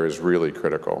stability there is really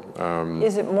critical.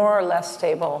 Is it more or less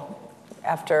stable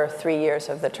after 3 years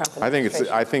of the Trump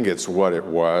administration? I think it's what it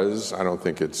was. I don't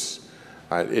think it's.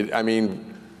 I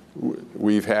mean,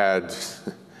 we've had.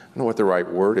 I don't know what the right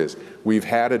word is. We've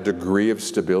had a degree of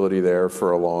stability there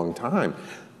for a long time,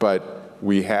 but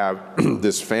we have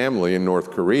this family in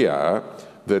North Korea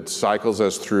that cycles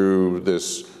us through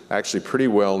this actually pretty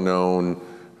well-known,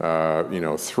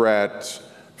 threat,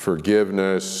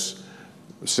 forgiveness,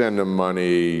 send them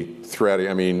money, threat.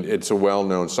 I mean, it's a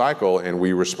well-known cycle, and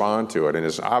we respond to it. And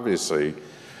it's obviously,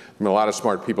 a lot of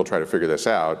smart people try to figure this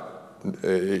out.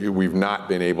 We've not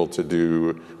been able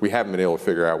to we haven't been able to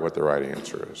figure out what the right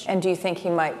answer is. And do you think he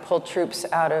might pull troops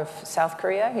out of South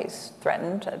Korea? He's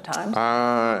threatened at times.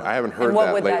 I haven't heard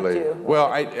that lately. And what would that do?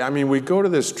 Well, I mean, we go to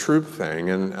this troop thing,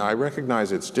 and I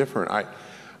recognize it's different.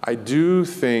 I do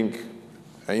think,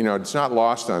 it's not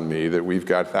lost on me that we've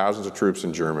got thousands of troops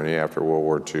in Germany after World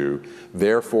War II,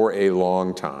 there for a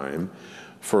long time,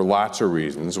 for lots of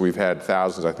reasons. We've had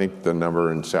thousands. I think the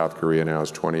number in South Korea now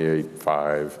is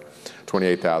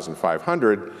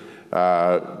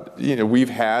 28,500. We've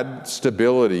had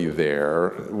stability there,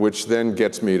 which then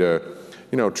gets me to,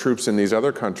 troops in these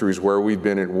other countries where we've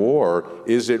been at war.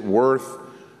 Is it worth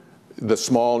the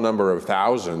small number of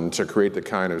thousand to create the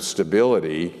kind of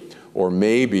stability, or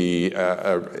maybe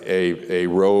a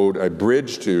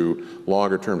bridge to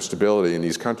longer-term stability in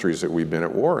these countries that we've been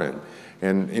at war in?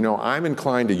 And I'm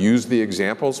inclined to use the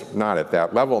examples, not at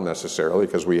that level necessarily,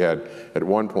 because we had at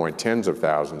one point tens of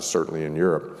thousands, certainly in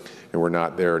Europe, and we're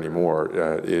not there anymore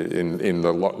in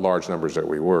the large numbers that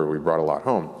we were. We brought a lot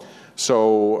home.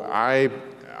 So I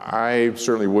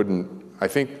certainly wouldn't,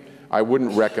 I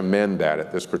wouldn't recommend that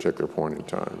at this particular point in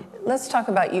time. Let's talk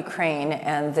about Ukraine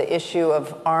and the issue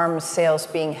of arms sales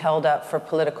being held up for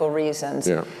political reasons.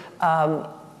 Yeah.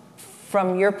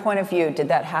 From your point of view, did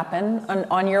that happen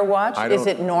on your watch? Is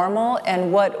it normal?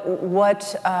 And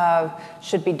what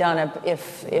should be done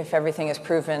if everything is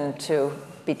proven to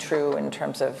be true in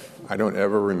terms of? I don't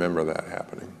ever remember that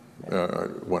happening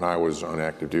when I was on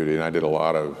active duty, and I did a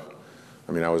lot of.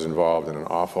 I was involved in an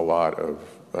awful lot of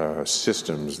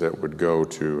systems that would go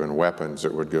to and weapons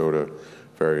that would go to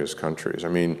various countries. I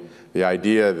mean, the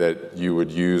idea that you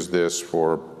would use this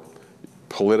for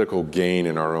political gain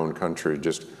in our own country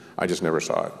I just never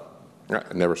saw it. I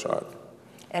never saw it.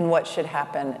 And what should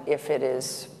happen if it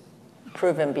is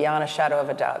proven beyond a shadow of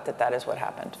a doubt that that is what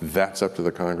happened? That's up to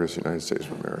the Congress of the United States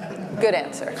of America. Good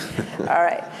answer. All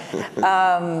right.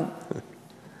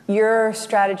 Your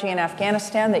strategy in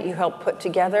Afghanistan that you helped put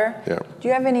together, yeah. Do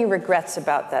you have any regrets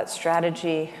about that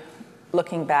strategy,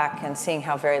 looking back and seeing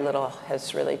how very little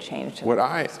has really changed in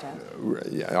Afghanistan?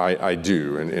 I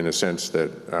do, in a sense that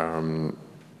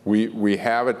we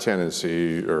have a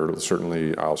tendency, or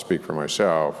certainly I'll speak for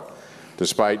myself,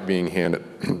 despite being handed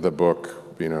the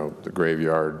book, The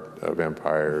Graveyard of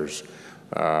Empires,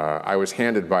 I was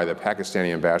handed by the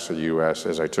Pakistani ambassador to the U.S.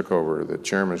 as I took over the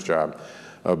chairman's job,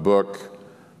 a book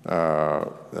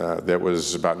that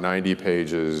was about 90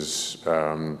 pages,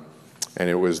 and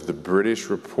it was the British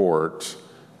report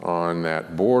on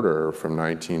that border from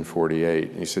 1948.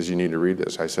 And he says, you need to read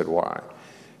this. I said, why?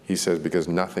 He says, because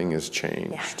nothing has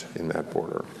changed in that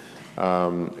border.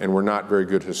 And we're not very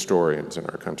good historians in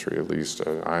our country, at least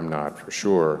I'm not for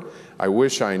sure. I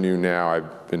wish I knew now.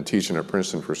 I've been teaching at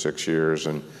Princeton for 6 years,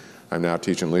 and I'm now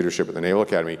teaching leadership at the Naval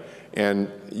Academy.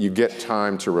 And you get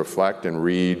time to reflect and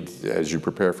read as you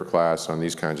prepare for class on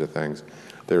these kinds of things.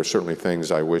 there are certainly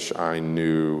things I wish I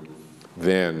knew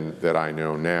then that I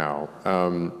know now.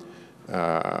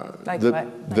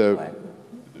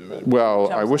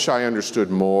 Well, I wish I understood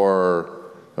more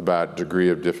about degree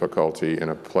of difficulty in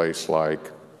a place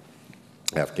like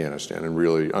Afghanistan and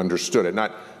really understood it,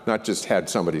 not just had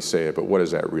somebody say it, but what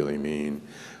does that really mean,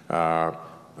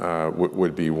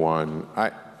 would be one.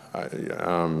 I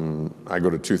go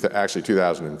to actually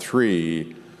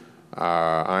 2003.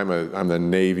 I'm the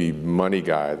Navy money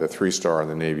guy, the 3-star on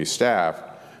the Navy staff,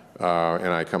 and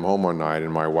I come home one night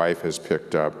and my wife has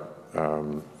picked up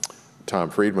Tom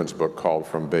Friedman's book called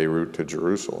From Beirut to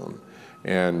Jerusalem,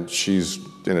 and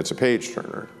it's a page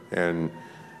turner, and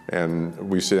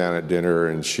we sit down at dinner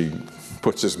and she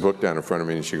puts this book down in front of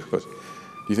me and she goes, "Do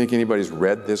you think anybody's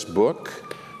read this book?"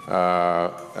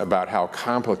 About how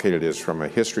complicated it is from a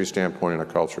history standpoint and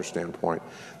a culture standpoint.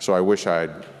 So I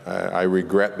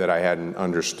regret that I hadn't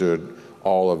understood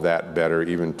all of that better,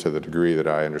 even to the degree that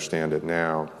I understand it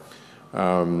now.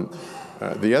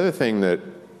 The other thing that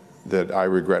I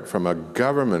regret from a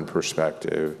government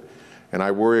perspective, and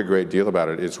I worry a great deal about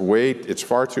it,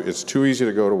 it's too easy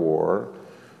to go to war.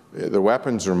 The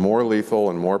weapons are more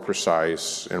lethal and more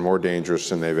precise and more dangerous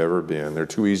than they've ever been. They're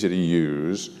too easy to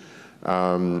use.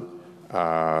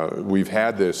 We've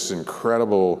had this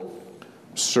incredible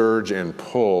surge and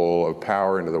pull of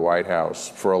power into the White House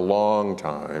for a long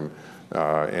time,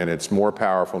 and it's more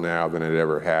powerful now than it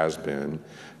ever has been.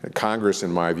 Congress,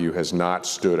 in my view, has not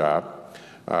stood up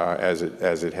as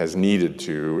it has needed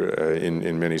to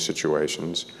in many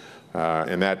situations,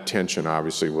 and that tension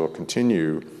obviously will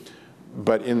continue.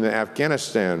 But in the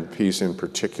Afghanistan piece in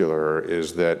particular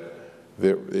is that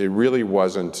it really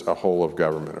wasn't a whole of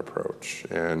government approach,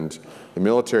 and the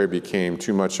military became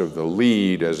too much of the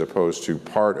lead as opposed to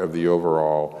part of the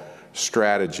overall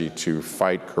strategy to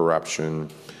fight corruption,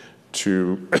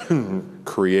 to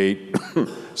create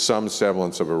some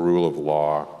semblance of a rule of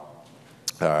law,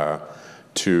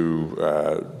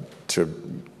 to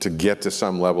get to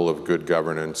some level of good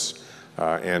governance,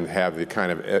 and have the kind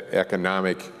of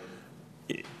economic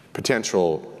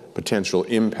potential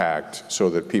impact so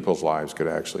that people's lives could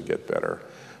actually get better.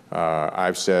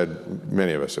 I've said,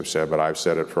 many of us have said, but I've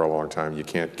said it for a long time, you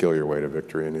can't kill your way to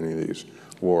victory in any of these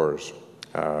wars.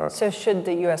 So should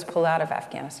the U.S. pull out of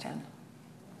Afghanistan?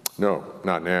 No,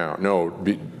 not now. No,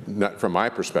 not from my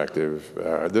perspective.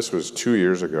 This was 2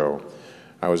 years ago.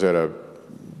 I was at a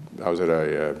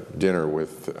dinner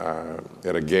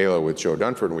at a gala with Joe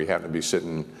Dunford, and we happened to be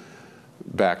sitting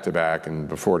back to back, and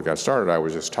before it got started, I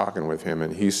was just talking with him,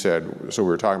 and he said, so we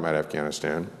were talking about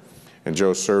Afghanistan, and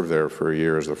Joe served there for a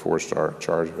year as the 4-star in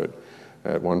charge of it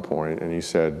at one point, and he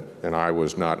said, and I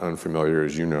was not unfamiliar,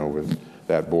 as you know, with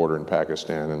that border in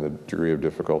Pakistan and the degree of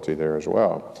difficulty there as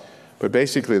well. But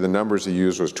basically, the numbers he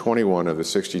used was 21 of the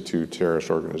 62 terrorist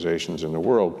organizations in the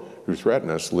world who threaten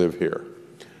us live here.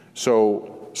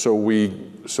 So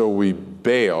we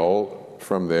bail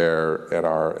from there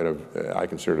I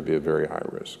consider to be a very high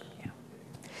risk. Yeah.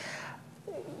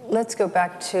 Let's go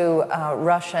back to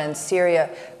Russia and Syria.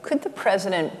 Could the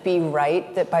president be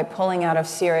right that by pulling out of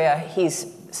Syria, he's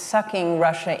sucking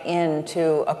Russia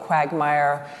into a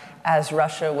quagmire as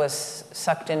Russia was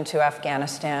sucked into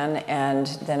Afghanistan and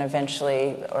then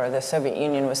eventually, or the Soviet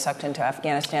Union was sucked into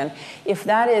Afghanistan? If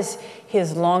that is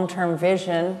his long-term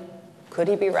vision, could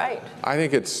he be right? I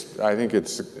think it's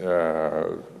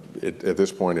at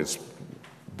this point, it's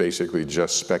basically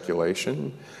just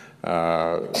speculation.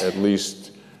 At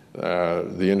least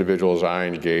the individuals I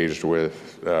engaged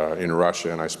with in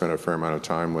Russia, and I spent a fair amount of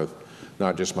time with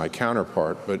not just my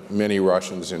counterpart, but many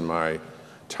Russians in my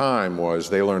time,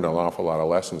 they learned an awful lot of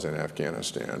lessons in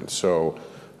Afghanistan. So,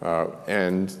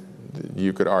 and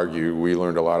you could argue we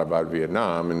learned a lot about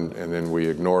Vietnam, and then we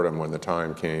ignored them when the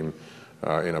time came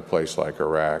in a place like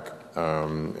Iraq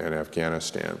and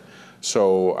Afghanistan.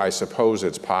 So I suppose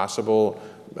it's possible,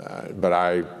 but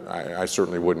I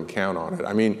certainly wouldn't count on it.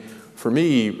 I mean, for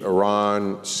me,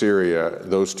 Iran, Syria,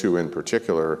 those two in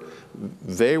particular,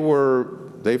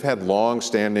 they've had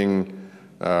long-standing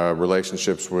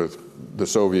relationships with the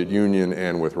Soviet Union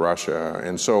and with Russia,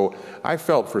 and so I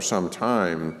felt for some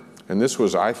time, and this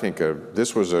was, I think,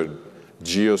 this was a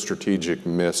geostrategic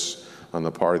miss on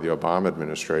the part of the Obama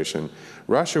administration.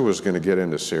 Russia was going to get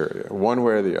into Syria, one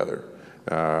way or the other.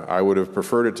 I would have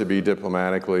preferred it to be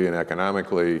diplomatically and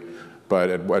economically, but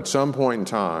at some point in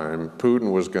time,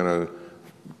 Putin was going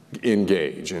to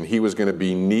engage, and he was going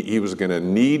to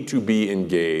need to be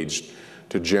engaged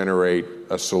to generate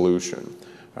a solution.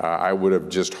 I would have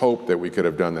just hoped that we could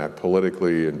have done that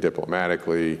politically and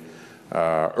diplomatically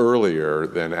earlier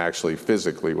than actually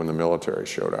physically when the military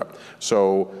showed up.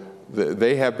 So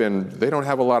they don't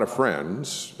have a lot of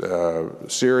friends.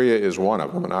 Syria is one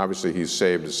of them, and obviously he's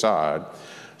saved Assad,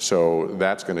 so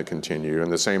that's going to continue,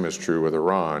 and the same is true with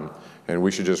Iran. And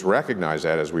we should just recognize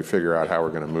that as we figure out how we're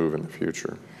going to move in the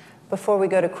future. Before we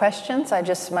go to questions,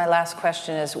 my last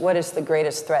question is, what is the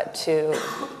greatest threat to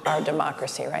our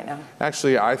democracy right now?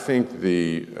 Actually, I think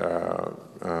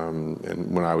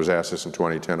and when I was asked this in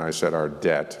 2010, I said our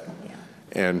debt. Yeah.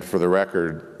 And for the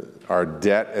record, our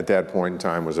debt at that point in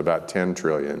time was about 10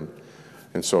 trillion.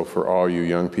 And so for all you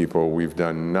young people, we've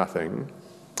done nothing.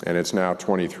 And it's now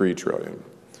 23 trillion.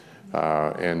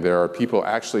 And there are people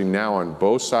actually now on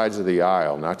both sides of the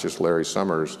aisle, not just Larry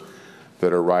Summers,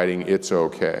 that are writing, it's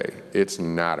okay. It's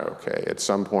not okay. At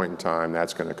some point in time,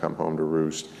 that's going to come home to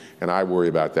roost. And I worry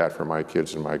about that for my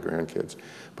kids and my grandkids.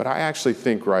 But I actually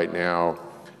think right now,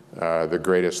 the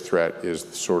greatest threat is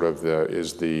sort of the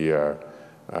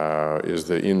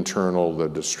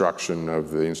destruction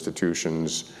of the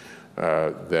institutions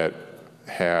that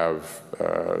have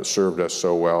served us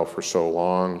so well for so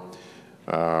long.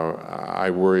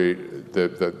 I worry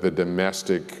that the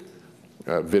domestic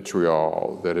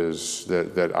vitriol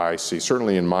that I see,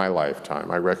 certainly in my lifetime.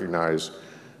 I recognize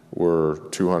we're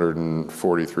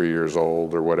 243 years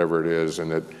old or whatever it is,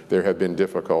 and that there have been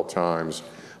difficult times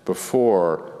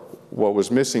before. What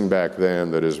was missing back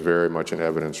then that is very much in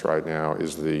evidence right now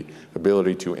is the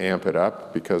ability to amp it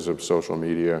up because of social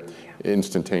media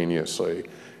instantaneously.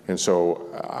 And so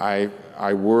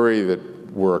I worry that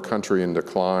we're a country in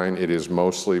decline. It is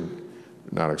mostly,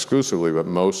 not exclusively, but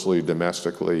mostly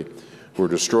domestically. We're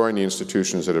destroying the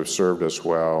institutions that have served us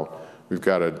well. We've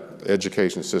got an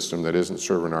education system that isn't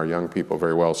serving our young people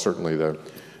very well, certainly the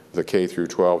K through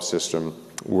 12 system.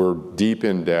 We're deep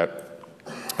in debt.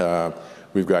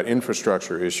 We've got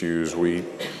infrastructure issues.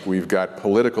 We've got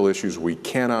political issues we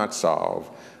cannot solve.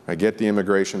 I get the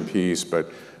immigration piece, but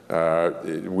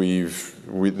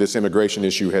this immigration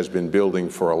issue has been building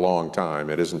for a long time.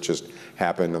 It hasn't just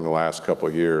happened in the last couple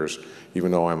of years,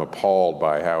 even though I'm appalled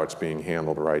by how it's being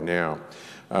handled right now.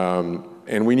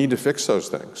 And we need to fix those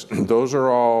things. Those are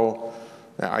all,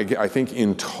 I think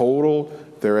in total,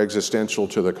 they're existential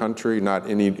to the country, not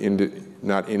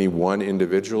any one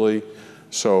individually.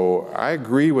 So I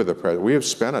agree with the president. We have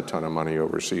spent a ton of money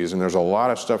overseas, and there's a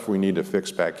lot of stuff we need to fix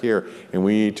back here, and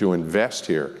we need to invest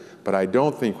here. But I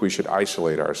don't think we should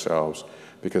isolate ourselves,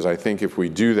 because I think if we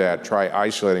do that, try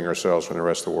isolating ourselves from the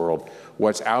rest of the world,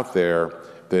 what's out there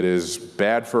that is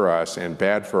bad for us and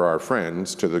bad for our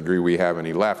friends, to the degree we have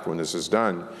any left when this is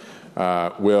done,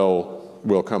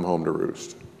 will come home to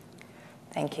roost.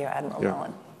 Thank you, Admiral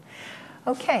Mullen.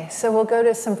 Okay, so we'll go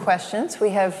to some questions. We're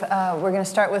going to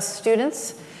start with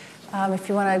students. If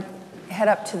you want to head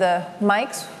up to the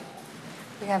mics,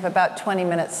 we have about 20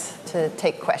 minutes to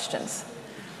take questions.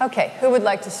 Okay, who would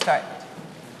like to start?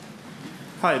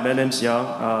 Hi, my name's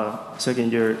Yang,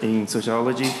 second year in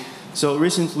sociology. So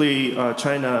recently,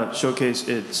 China showcased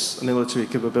its military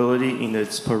capability in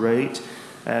its parade,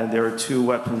 and there are two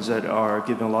weapons that are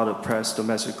given a lot of press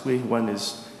domestically. One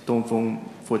is Dongfeng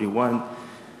 41,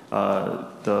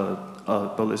 the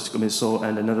ballistic missile,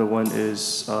 and another one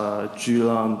is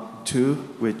Zhulang 2,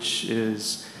 which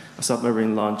is a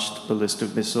submarine-launched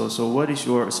ballistic missile. So what is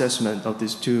your assessment of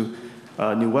these two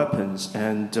new weapons,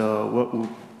 and what would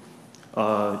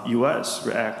U.S.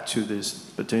 react to this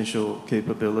potential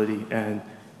capability, and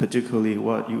particularly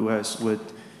what U.S. would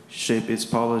shape its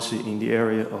policy in the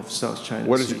area of South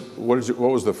China Sea? What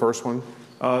was the first one?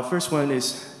 First one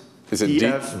is it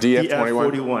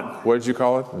DF-41? What did you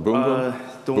call it? Boom boom?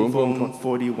 Dongfeng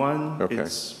 41. Okay.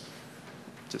 It's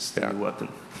just a new weapon.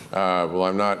 Well,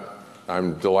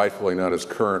 I'm delightfully not as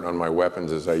current on my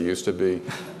weapons as I used to be,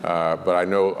 but I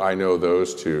know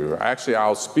those two. Actually,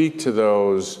 I'll speak to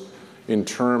those in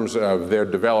terms of their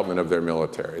development of their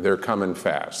military. They're coming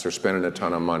fast. They're spending a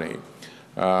ton of money.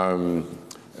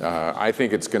 I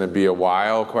think it's going to be a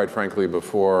while, quite frankly,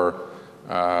 before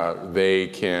they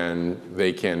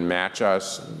can match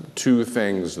us. Two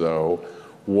things, though.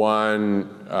 One,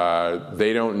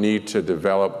 they don't need to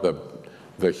develop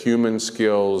the human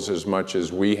skills as much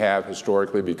as we have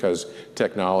historically, because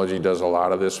technology does a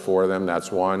lot of this for them.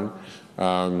 That's one.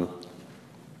 And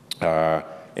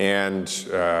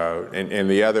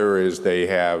the other is they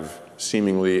have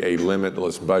seemingly a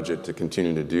limitless budget to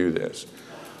continue to do this.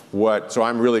 So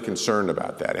I'm really concerned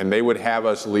about that. And they would have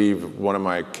us leave. One of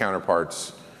my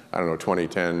counterparts, I don't know,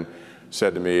 2010,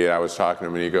 said to me, I was talking to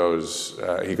him, and he goes,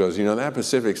 you know, that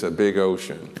Pacific's a big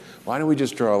ocean. Why don't we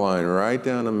just draw a line right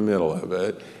down the middle of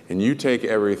it, and you take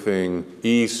everything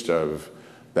east of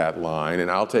that line,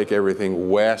 and I'll take everything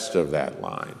west of that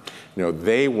line. You know,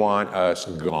 they want us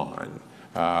gone.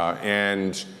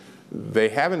 And they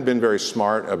haven't been very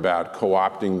smart about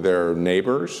co-opting their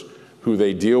neighbors, who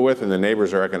they deal with, and the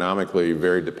neighbors are economically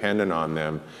very dependent on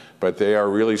them, but they are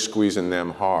really squeezing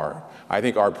them hard. I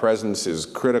think our presence is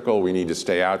critical. We need to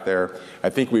stay out there. I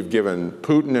think we've given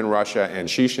Putin in Russia and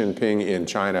Xi Jinping in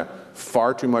China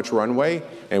far too much runway,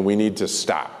 and we need to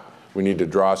stop. We need to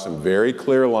draw some very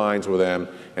clear lines with them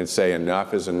and say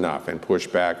enough is enough, and push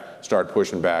back, start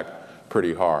pushing back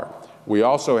pretty hard. We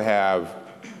also have,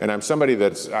 and I'm somebody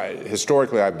that's,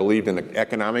 historically I believed in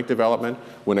economic development.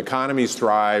 When economies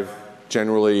thrive,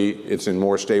 generally it's in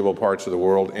more stable parts of the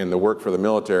world, and the work for the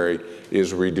military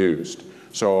is reduced.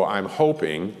 So I'm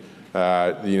hoping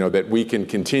that we can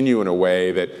continue in a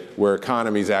way that where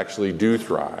economies actually do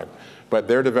thrive. But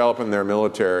they're developing their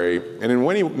military, and in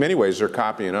many ways they're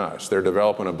copying us. They're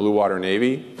developing a blue water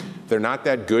navy. They're not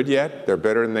that good yet. They're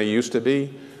better than they used to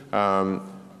be. But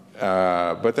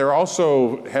they're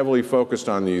also heavily focused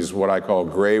on these, what I call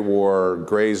gray war,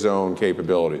 gray zone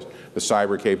capabilities. The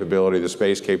cyber capability, the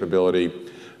space capability,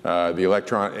 the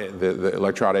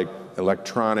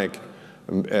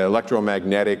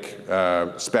electromagnetic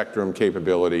spectrum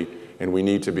capability, and we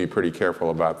need to be pretty careful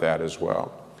about that as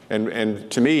well.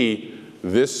 And to me,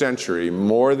 this century,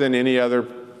 more than any other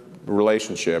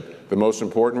relationship, the most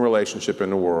important relationship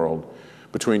in the world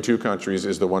between two countries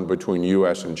is the one between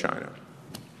US and China.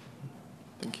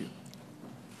 Thank you.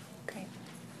 Great.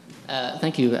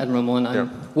 Thank you, Admiral Mullen. I'm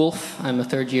Wolf. I'm a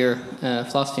third-year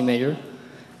philosophy major.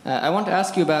 I want to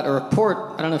ask you about a report.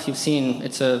 I don't know if you've seen,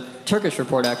 it's a Turkish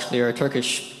report, actually, or a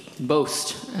Turkish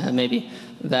boast, maybe,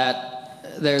 that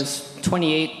there's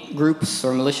 28 groups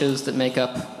or militias that make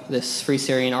up this Free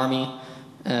Syrian Army,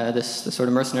 this sort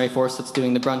of mercenary force that's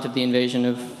doing the brunt of the invasion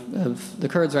of the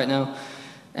Kurds right now.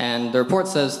 And the report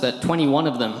says that 21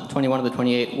 of them, 21 of the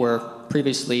 28, were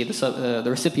previously the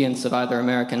recipients of either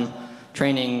American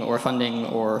training or funding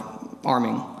or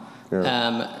arming.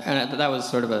 Yeah. And that was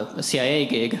sort of a CIA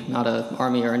gig, not an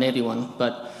Army or a Navy one,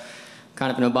 but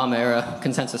kind of an Obama-era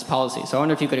consensus policy. So I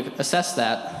wonder if you could assess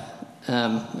that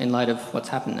in light of what's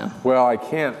happened now. Well, I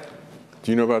can't.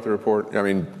 Do you know about the report? I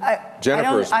mean,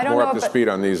 Jennifer's more up to speed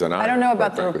on these than I am. I don't know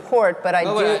about the report, but I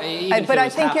do. But I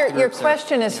think your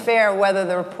question is fair, whether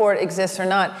the report exists or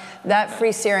not. That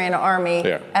Free Syrian Army,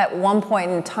 at one point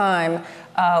in time,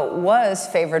 was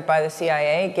favored by the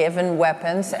CIA, given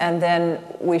weapons, and then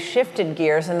we shifted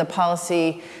gears, and the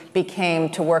policy became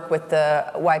to work with the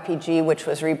YPG, which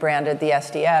was rebranded the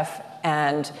SDF,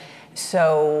 and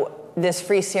so this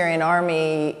Free Syrian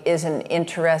Army is an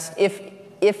interest.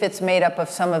 If it's made up of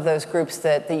some of those groups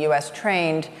that the U.S.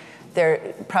 trained,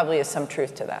 there probably is some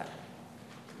truth to that.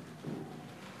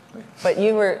 But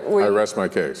you were I rest my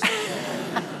case.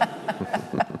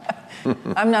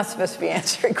 I'm not supposed to be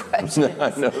answering questions.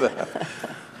 I know that.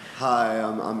 Hi,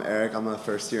 I'm Eric. I'm a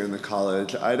first year in the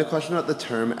college. I had a question about the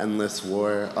term endless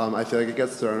war. I feel like it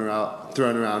gets thrown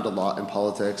around a lot in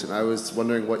politics, and I was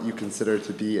wondering what you consider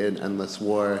to be an endless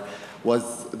war.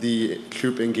 Was the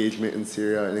troop engagement in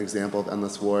Syria an example of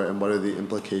endless war, and what are the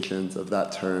implications of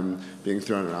that term being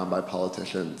thrown around by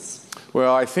politicians?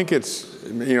 Well, I think it's,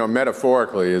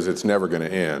 metaphorically is it's never going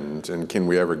to end, and can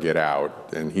we ever get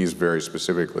out? And he's very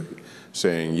specifically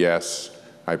saying, yes,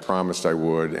 I promised I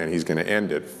would, and he's going to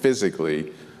end it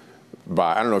physically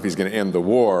by, I don't know if he's going to end the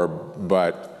war,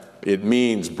 but it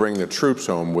means bring the troops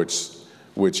home, which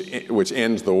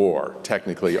ends the war,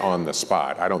 technically on the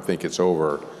spot. I don't think it's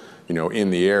over, in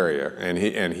the area,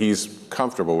 and he's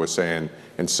comfortable with saying,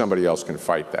 and somebody else can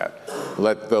fight that.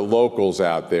 Let the locals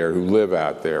out there who live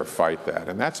out there fight that,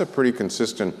 and that's a pretty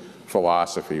consistent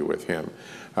philosophy with him.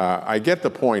 I get the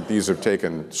point. These have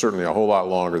taken certainly a whole lot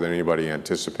longer than anybody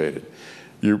anticipated.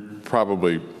 You're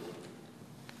probably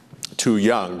too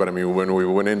young, but I mean, when we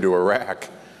went into Iraq,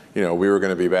 we were going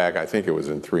to be back, I think it was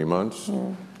in 3 months.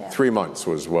 Yeah. 3 months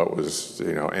was what was,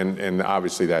 and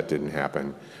obviously that didn't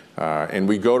happen. And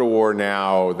we go to war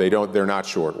now, they're not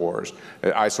short wars.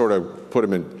 I sort of put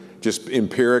them in just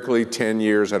empirically 10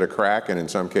 years at a crack, and in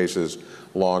some cases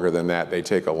longer than that. They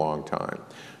take a long time,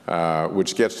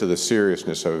 which gets to the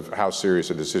seriousness of how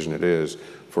serious a decision it is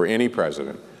for any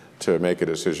president to make a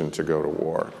decision to go to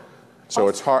war. So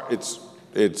it's hard,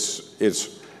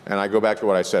 and I go back to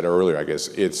what I said earlier, I guess,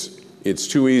 it's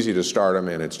too easy to start them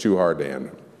and it's too hard to end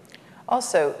them.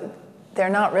 Also, they're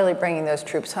not really bringing those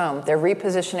troops home. They're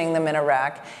repositioning them in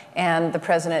Iraq, and the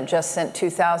president just sent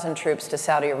 2,000 troops to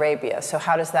Saudi Arabia. So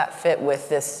how does that fit with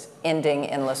this ending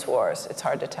endless wars? It's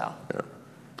hard to tell. Yeah.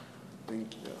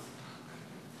 Thank you.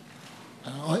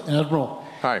 Admiral.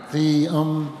 Hi.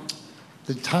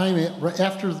 The time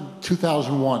after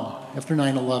 2001, after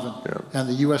 9/11, and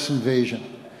the U.S. invasion,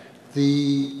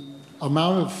 the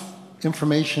amount of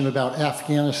information about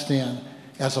Afghanistan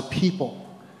as a people,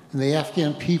 and the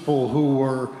Afghan people who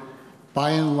were,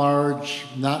 by and large,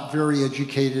 not very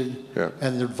educated,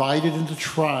 and they're divided into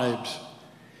tribes.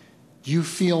 Do you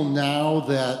feel now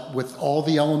that with all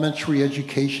the elementary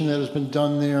education that has been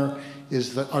done there,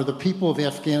 are the people of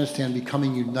Afghanistan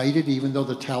becoming united even though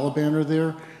the Taliban are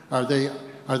there? Are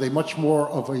they much more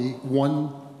of a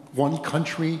one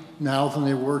country now than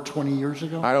they were 20 years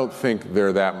ago? I don't think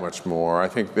they're that much more. I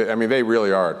think I mean, they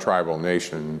really are a tribal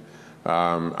nation.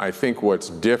 I think what's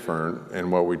different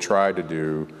and what we tried to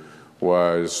do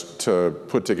was to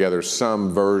put together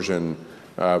some version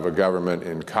of a government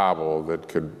in Kabul that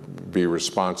could be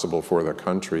responsible for the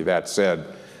country. That said,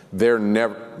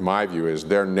 my view is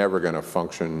they're never going to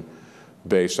function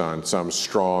based on some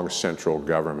strong central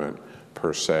government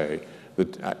per se.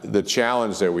 The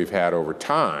challenge that we've had over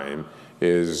time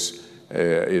is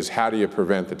how do you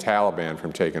prevent the Taliban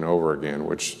from taking over again,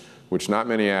 which not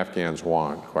many Afghans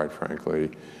want, quite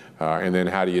frankly. And then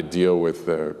how do you deal with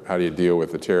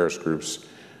the terrorist groups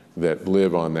that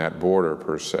live on that border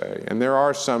per se? And there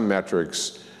are some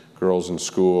metrics, girls in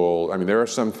school. I mean, there are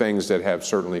some things that have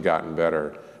certainly gotten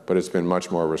better, but it's been much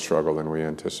more of a struggle than we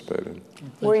anticipated.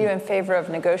 Were you in favor of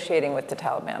negotiating with the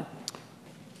Taliban?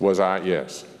 Was I?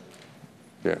 Yes.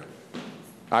 Yeah.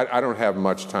 I don't have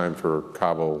much time for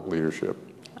Kabul leadership.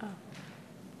 Oh.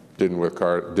 Didn't with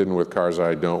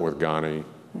Karzai, don't with Ghani.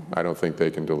 I don't think they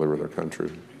can deliver their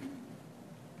country.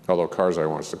 Although Karzai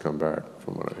wants to come back,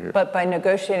 from what I hear. But by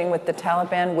negotiating with the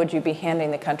Taliban, would you be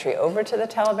handing the country over to the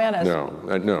Taliban?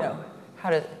 No. How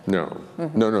did? No,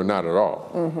 no, not at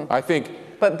all. I think.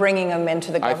 But bringing them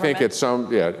into the government? I think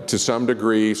to some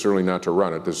degree, certainly not to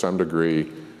run it, to some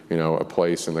degree, a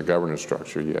place in the governance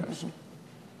structure, yes.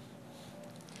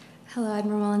 Hello,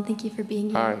 Admiral Mullen. Thank you for being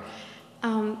here.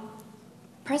 Hi.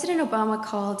 President Obama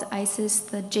called ISIS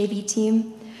the JV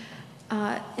team,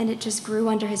 and it just grew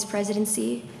under his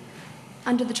presidency.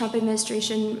 Under the Trump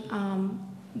administration,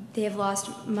 they have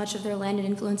lost much of their land and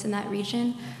influence in that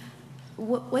region.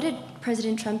 What did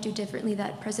President Trump do differently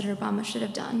that President Obama should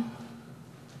have done?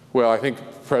 Well, I think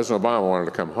President Obama wanted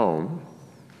to come home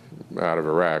out of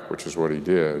Iraq, which is what he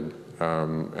did.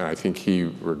 And I think he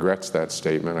regrets that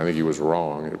statement. I think he was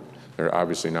wrong. They're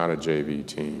obviously not a JV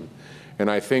team. And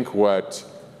I think what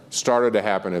started to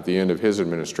happen at the end of his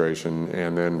administration,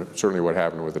 and then certainly what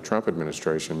happened with the Trump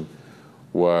administration,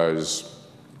 was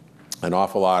an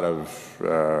awful lot of, we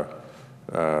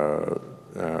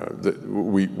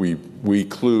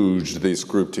kludged this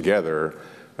group together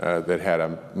that had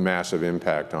a massive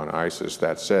impact on ISIS.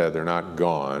 That said, they're not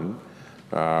gone.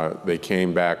 They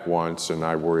came back once, and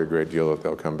I worry a great deal that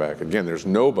they'll come back again. There's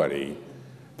nobody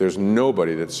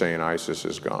that's saying ISIS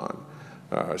is gone.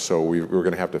 So we're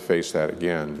going to have to face that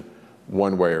again,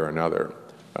 one way or another.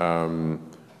 And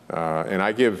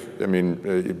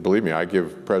believe me, I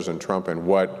give President Trump and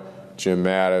what Jim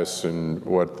Mattis and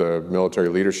what the military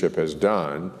leadership has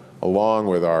done, along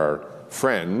with our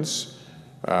friends,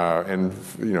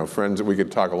 friends, we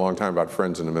could talk a long time about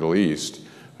friends in the Middle East.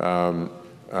 What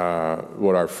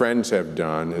our friends have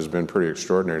done has been pretty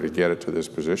extraordinary to get it to this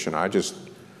position. I just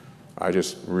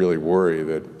really worry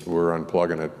that we're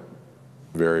unplugging it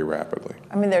very rapidly.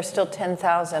 I mean, there's still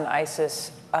 10,000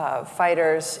 ISIS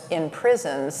fighters in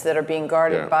prisons that are being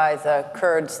guarded by the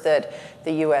Kurds that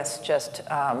the U.S. just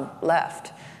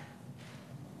left.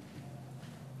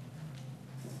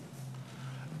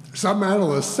 Some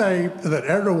analysts say that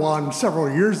Erdogan several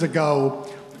years ago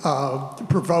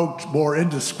provoked more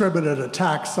indiscriminate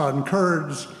attacks on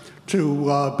Kurds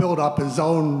to build up his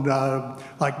own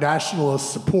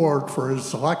nationalist support for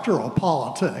his electoral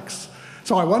politics.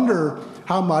 So I wonder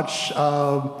how much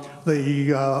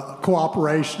the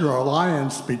cooperation or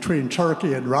alliance between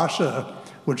Turkey and Russia,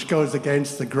 which goes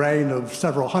against the grain of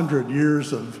several hundred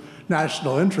years of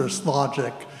national interest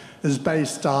logic, is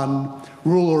based on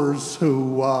rulers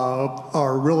who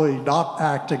are really not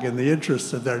acting in the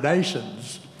interests of their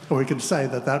nations. So we can say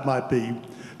that that might be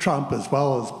Trump as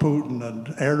well as Putin and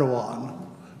Erdogan.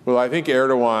 Well, I think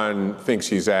Erdogan thinks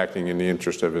he's acting in the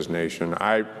interest of his nation.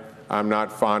 I'm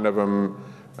not fond of him,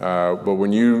 but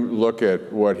when you look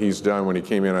at what he's done when he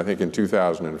came in, I think in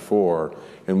 2004,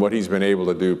 and what he's been able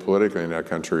to do politically in that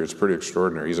country, it's pretty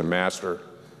extraordinary. He's a master.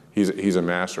 He's a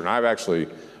master. And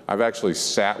I've actually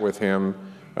sat with him,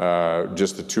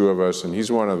 just the two of us, and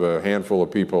he's one of a handful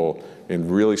of people in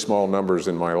really small numbers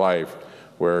in my life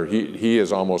where he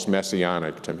is almost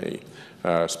messianic to me,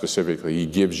 specifically. He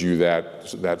gives you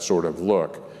that sort of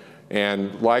look.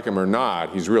 And like him or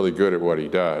not, he's really good at what he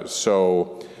does.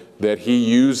 So that he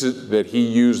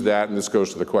used that, and this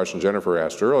goes to the question Jennifer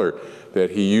asked earlier, that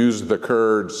he used the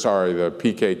Kurds, the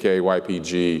PKK,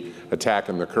 YPG,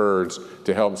 attacking the Kurds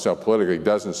to help himself politically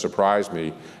doesn't surprise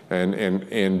me,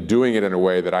 and doing it in a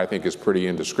way that I think is pretty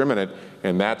indiscriminate,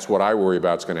 and that's what I worry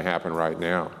about is going to happen right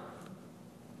now.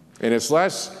 And it's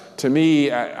less, to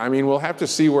me, I mean, we'll have to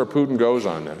see where Putin goes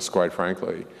on this, quite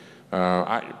frankly.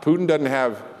 Putin doesn't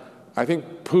have, I think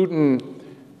Putin's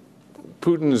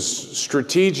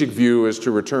strategic view is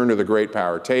to return to the great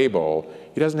power table.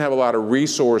 He doesn't have a lot of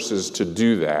resources to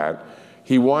do that.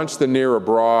 He wants the near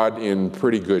abroad in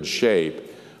pretty good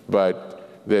shape,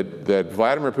 but that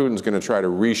Vladimir Putin's going to try to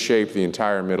reshape the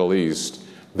entire Middle East,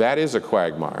 that is a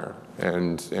quagmire,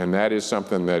 and that is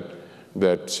something that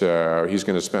he's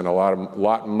going to spend a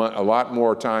lot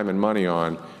more time and money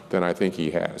on than I think he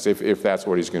has, if that's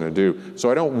what he's going to do. So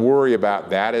I don't worry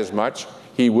about that as much.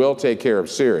 He will take care of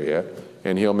Syria,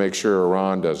 and he'll make sure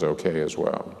Iran does okay as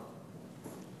well.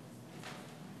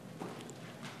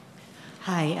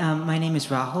 Hi, my name is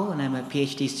Rahul, and I'm a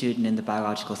PhD student in the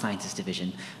Biological Sciences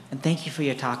Division. And thank you for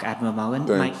your talk, Admiral Mullen.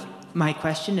 Thanks. My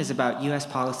question is about U.S.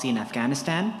 policy in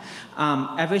Afghanistan.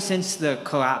 Ever since the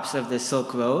collapse of the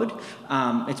Silk Road,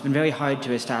 it's been very hard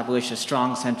to establish a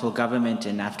strong central government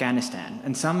in Afghanistan.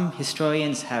 And some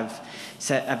historians have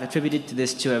attributed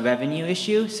this to a revenue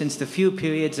issue. Since the few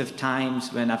periods of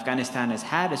times when Afghanistan has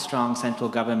had a strong central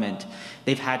government,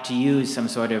 they've had to use some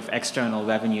sort of external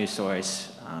revenue source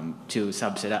to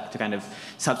kind of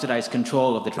subsidize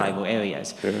control of the tribal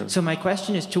areas. Yeah. So my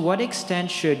question is, to what extent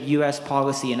should U.S.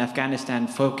 policy in Afghanistan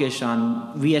focus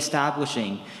on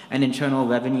reestablishing an internal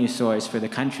revenue source for the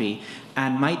country?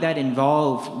 And might that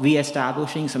involve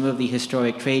reestablishing some of the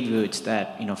historic trade routes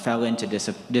that fell into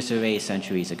disarray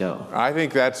centuries ago? I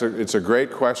think it's a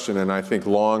great question, and I think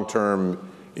long term,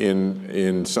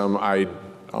 in some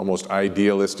almost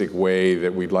idealistic way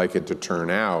that we'd like it to turn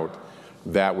out,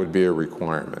 that would be a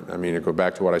requirement. I mean, to go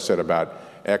back to what I said about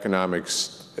economic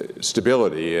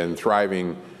stability and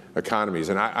thriving economies,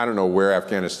 and I don't know where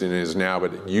Afghanistan is now,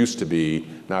 but it used to be,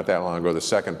 not that long ago, the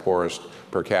second poorest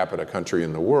per capita country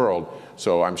in the world,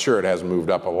 so I'm sure it has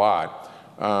moved up a lot.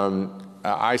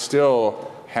 I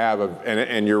still have,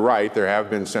 and you're right, there have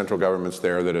been central governments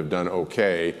there that have done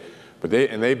okay, but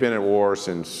they've been at war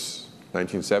since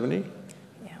 1970,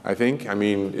 yeah. I think. I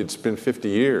mean, it's been 50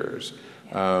 years.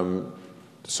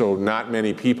 So not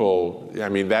many people, I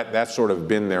mean, that's sort of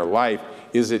been their life.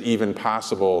 Is it even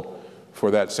possible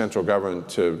for that central government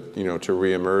to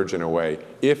reemerge in a way?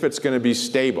 If it's going to be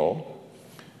stable,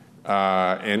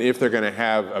 and if they're going to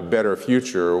have a better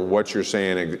future, what you're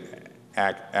saying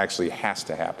actually has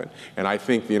to happen. And I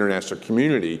think the international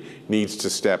community needs to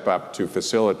step up to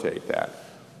facilitate that.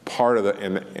 Part of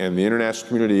and the international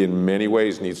community in many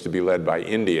ways needs to be led by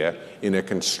India in a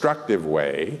constructive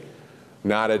way,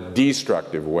 not a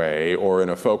destructive way, or in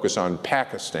a focus on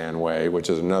Pakistan way, which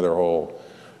is another whole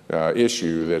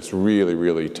issue that's really,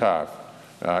 really tough,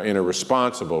 in a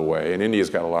responsible way. And India's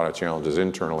got a lot of challenges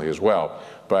internally as well.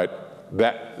 But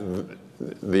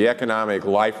the economic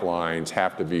lifelines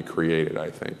have to be created,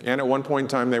 I think. And at one point in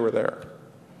time, they were there.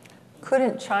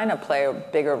 Couldn't China play a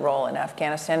bigger role in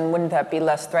Afghanistan? Wouldn't that be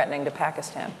less threatening to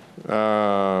Pakistan?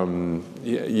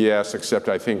 Yes, except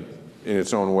I think in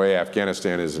its own way,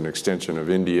 Afghanistan is an extension of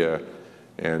India,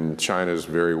 and China's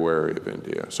very wary of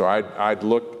India. So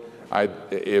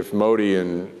if Modi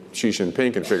and Xi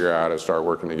Jinping can figure out how to start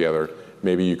working together,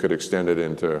 maybe you could extend it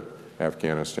into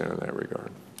Afghanistan in that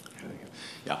regard.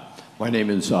 Yeah, my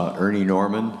name is Ernie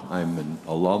Norman. I'm an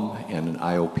alum and an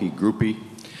IOP groupie.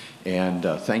 And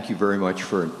thank you very much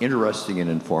for an interesting and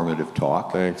informative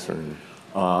talk. Thanks, Ernie.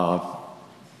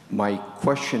 My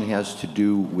question has to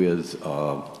do with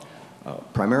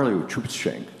primarily with troop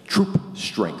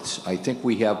strengths. I think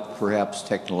we have perhaps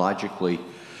technologically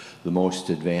the most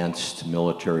advanced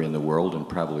military in the world, and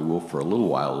probably will for a little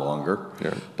while longer.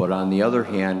 Yeah. But on the other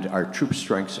hand, our troop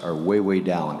strengths are way, way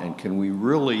down. And can we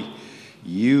really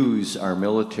use our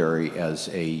military as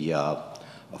a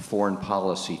foreign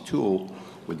policy tool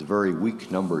with the very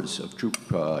weak numbers of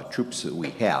troops that we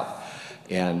have?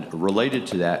 And related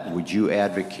to that, would you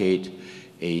advocate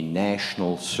a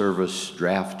national service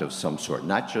draft of some sort,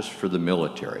 not just for the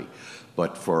military,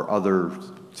 but for other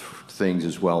things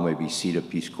as well, maybe CETA,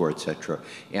 Peace Corps, et cetera,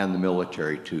 and the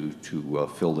military to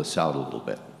fill this out a little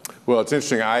bit? Well, it's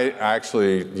interesting.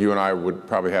 You and I would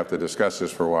probably have to discuss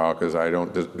this for a while, because I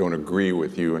don't agree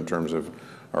with you in terms of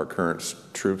our current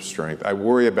troop strength. I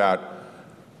worry about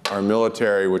our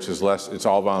military, which is less, it's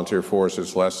all volunteer force,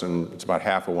 it's about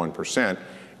half of 1%,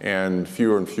 and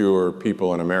fewer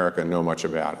people in America know much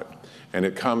about it. And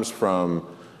it comes from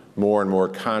more and more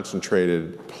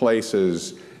concentrated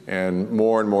places and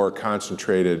more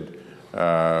concentrated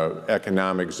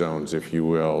economic zones, if you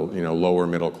will, lower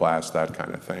middle class, that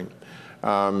kind of thing.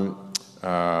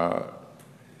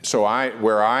 So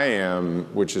where I am,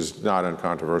 which is not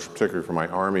uncontroversial, particularly for my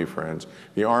Army friends,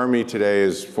 the Army today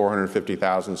is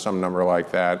 450,000, some number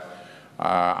like that.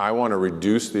 I want to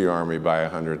reduce the Army by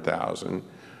 100,000.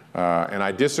 And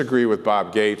I disagree with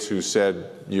Bob Gates, who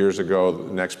said years ago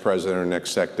the next president or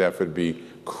next SecDef would be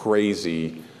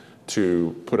crazy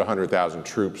to put 100,000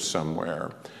 troops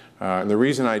somewhere. And the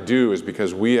reason I do is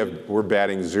because we're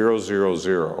batting 000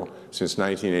 since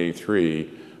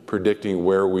 1983, predicting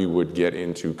where we would get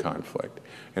into conflict.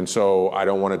 And so I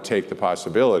don't want to take the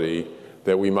possibility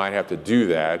that we might have to do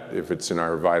that if it's in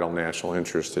our vital national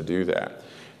interest to do that.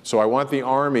 So I want the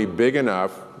Army big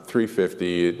enough,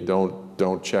 350,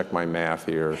 don't check my math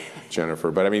here,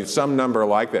 Jennifer, but I mean some number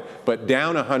like that, but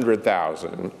down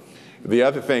 100,000. The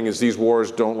other thing is these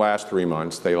wars don't last 3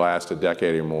 months, they last a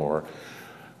decade or more.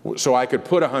 So I could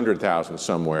put 100,000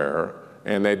 somewhere,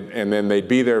 and then they'd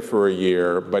be there for a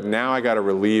year, but now I got to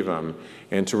relieve them.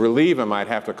 And to relieve them, I'd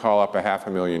have to call up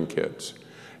 500,000 kids.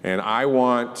 And I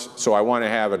want to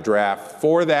have a draft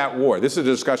for that war. This is a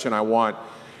discussion I want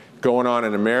going on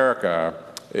in America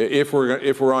if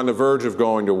we're on the verge of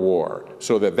going to war,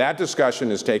 so that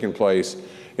discussion is taking place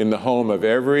in the home of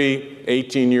every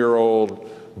 18-year-old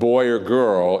boy or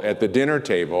girl at the dinner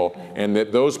table, and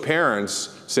that those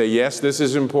parents say, yes, this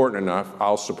is important enough,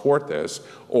 I'll support this,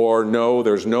 or no,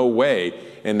 there's no way,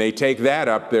 and they take that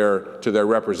up there to their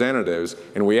representatives,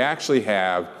 and we actually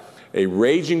have a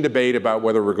raging debate about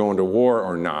whether we're going to war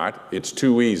or not. It's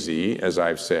too easy, as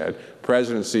I've said.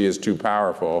 Presidency is too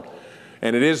powerful,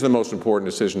 and it is the most important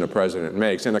decision the president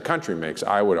makes, and the country makes,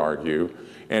 I would argue.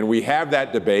 And we have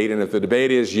that debate, and if the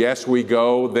debate is yes, we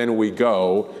go, then we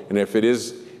go, and if it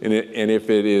is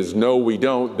no, we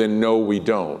don't, then no, we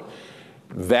don't.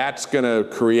 That's going to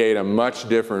create a much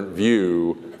different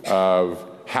view of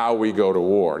how we go to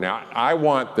war. Now, I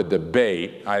want the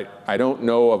debate. I don't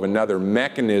know of another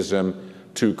mechanism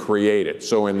to create it.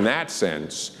 So in that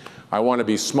sense, I want to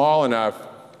be small enough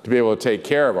to be able to take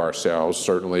care of ourselves,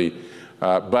 certainly.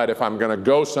 But if I'm going to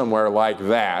go somewhere like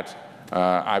that,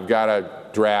 I've got to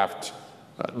draft,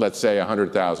 let's say,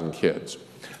 100,000 kids.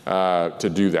 To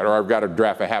do that, or I've got to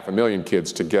draft 500,000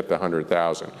 kids to get the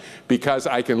 100,000, because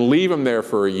I can leave them there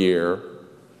for a year,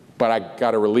 but I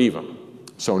got to relieve them.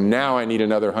 So now I need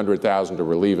another 100,000 to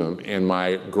relieve them, and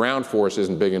my ground force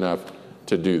isn't big enough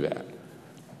to do that.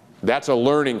 That's a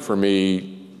learning for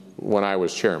me when I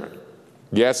was chairman.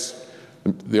 Yes,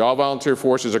 the all-volunteer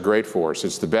force is a great force.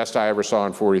 It's the best I ever saw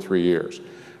in 43 years.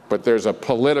 But there's a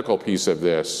political piece of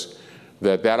this,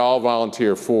 that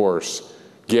all-volunteer force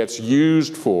gets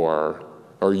used for,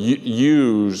 or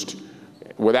used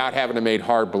without having to make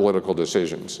hard political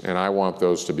decisions, and I want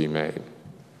those to be made.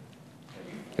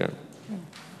 Yeah.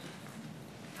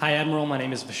 Hi, Admiral. My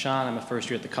name is Vishan. I'm a first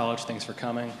year at the college. Thanks for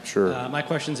coming. Sure. My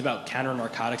question is about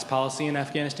counter-narcotics policy in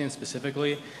Afghanistan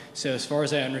specifically. So as far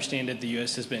as I understand it, the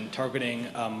U.S. has been targeting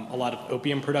a lot of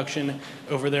opium production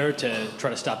over there to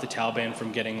try to stop the Taliban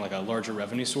from getting like a larger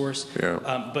revenue source.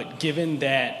 Yeah. But given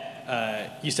that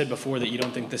you said before that you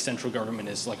don't think the central government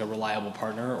is like a reliable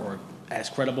partner or as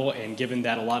credible, and given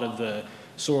that a lot of the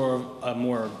sort of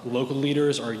more local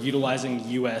leaders are utilizing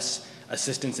U.S.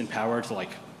 assistance and power to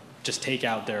like just take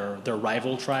out their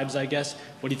rival tribes, I guess,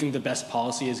 what do you think the best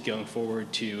policy is going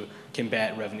forward to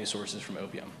combat revenue sources from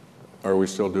opium? Are we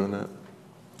still doing that?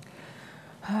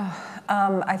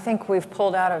 I think we've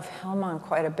pulled out of Helmand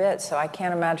quite a bit, so I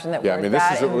can't imagine that we're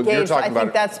that engaged. I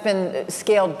think that's been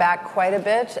scaled back quite a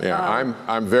bit. Yeah,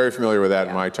 I'm very familiar with that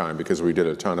in my time, because we did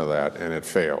a ton of that and it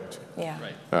failed. Yeah.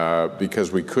 Right.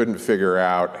 Because we couldn't figure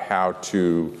out how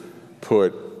to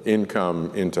put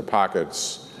income into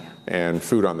pockets and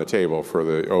food on the table for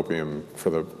the opium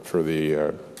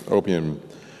opium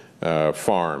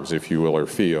farms, if you will, or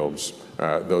fields,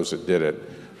 those that did it.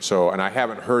 So, and I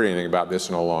haven't heard anything about this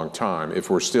in a long time.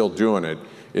 If we're still doing it,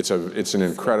 it's an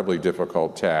incredibly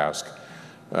difficult task.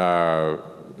 I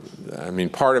mean,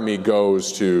 part of me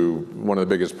goes to one of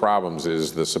the biggest problems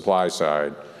is the supply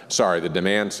side, the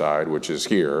demand side, which is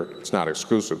here. It's not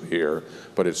exclusively here,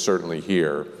 but it's certainly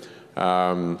here.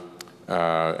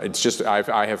 It's just,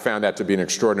 I have found that to be an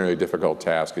extraordinarily difficult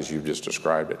task, as you've just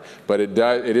described it. But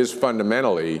it is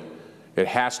fundamentally, it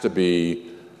has to be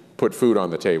put food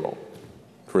on the table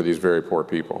for these very poor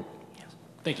people.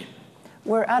 Thank you.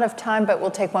 We're out of time, but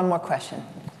we'll take one more question.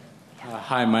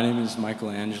 Hi, my name is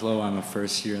Michelangelo. I'm a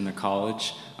first year in the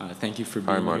college. Thank you for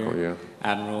being Hi, Michael, here.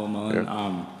 yeah. Admiral Mullen.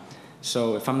 Yeah.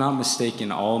 So if I'm not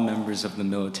mistaken, all members of the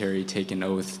military take an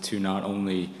oath to not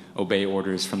only obey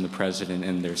orders from the president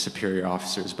and their superior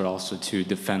officers, but also to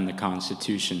defend the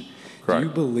Constitution. Correct. Do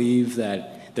you believe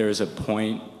that there is a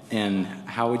point, and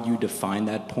how would you define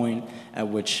that point at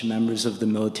which members of the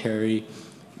military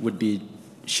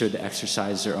should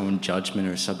exercise their own judgment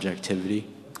or subjectivity?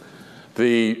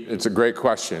 It's a great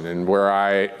question, and where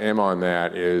I am on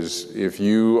that is if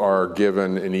you are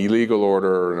given an illegal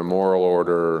order, an immoral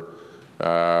order,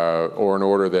 or an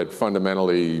order that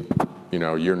fundamentally,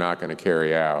 you're not going to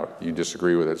carry out, you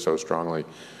disagree with it so strongly,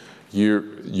 you're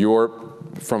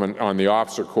on the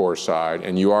officer corps side,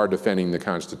 and you are defending the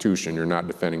Constitution, you're not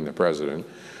defending the president,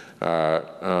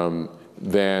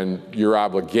 then your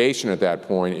obligation at that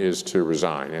point is to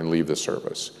resign and leave the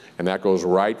service. And that goes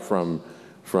right from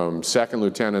second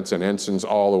lieutenants and ensigns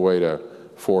all the way to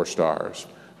 4 stars.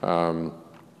 And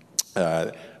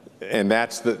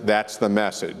that's the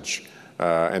message,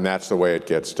 and that's the way it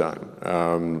gets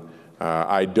done.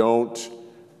 I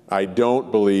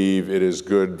don't believe it is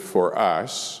good for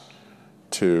us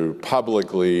to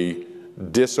publicly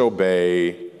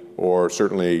disobey, or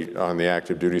certainly on the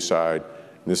active duty side,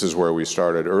 this is where we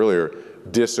started earlier,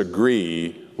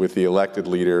 disagree with the elected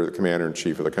leader, the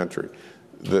commander-in-chief of the country.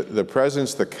 The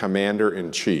president's the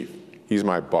commander-in-chief. He's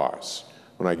my boss.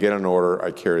 When I get an order, I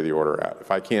carry the order out.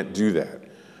 If I can't do that,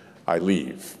 I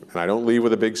leave. And I don't leave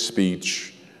with a big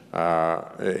speech.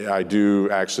 I do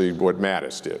actually what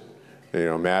Mattis did.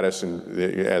 Mattis,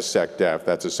 as SecDef,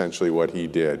 that's essentially what he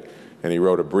did. And he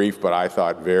wrote a brief, but I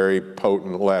thought very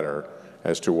potent letter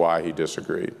as to why he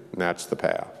disagreed. And that's the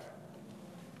path.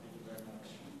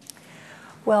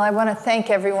 Well, I want to thank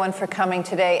everyone for coming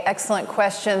today. Excellent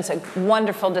questions, a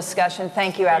wonderful discussion.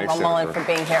 Thank you, Admiral Mullen, for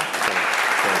being here.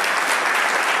 Thanks.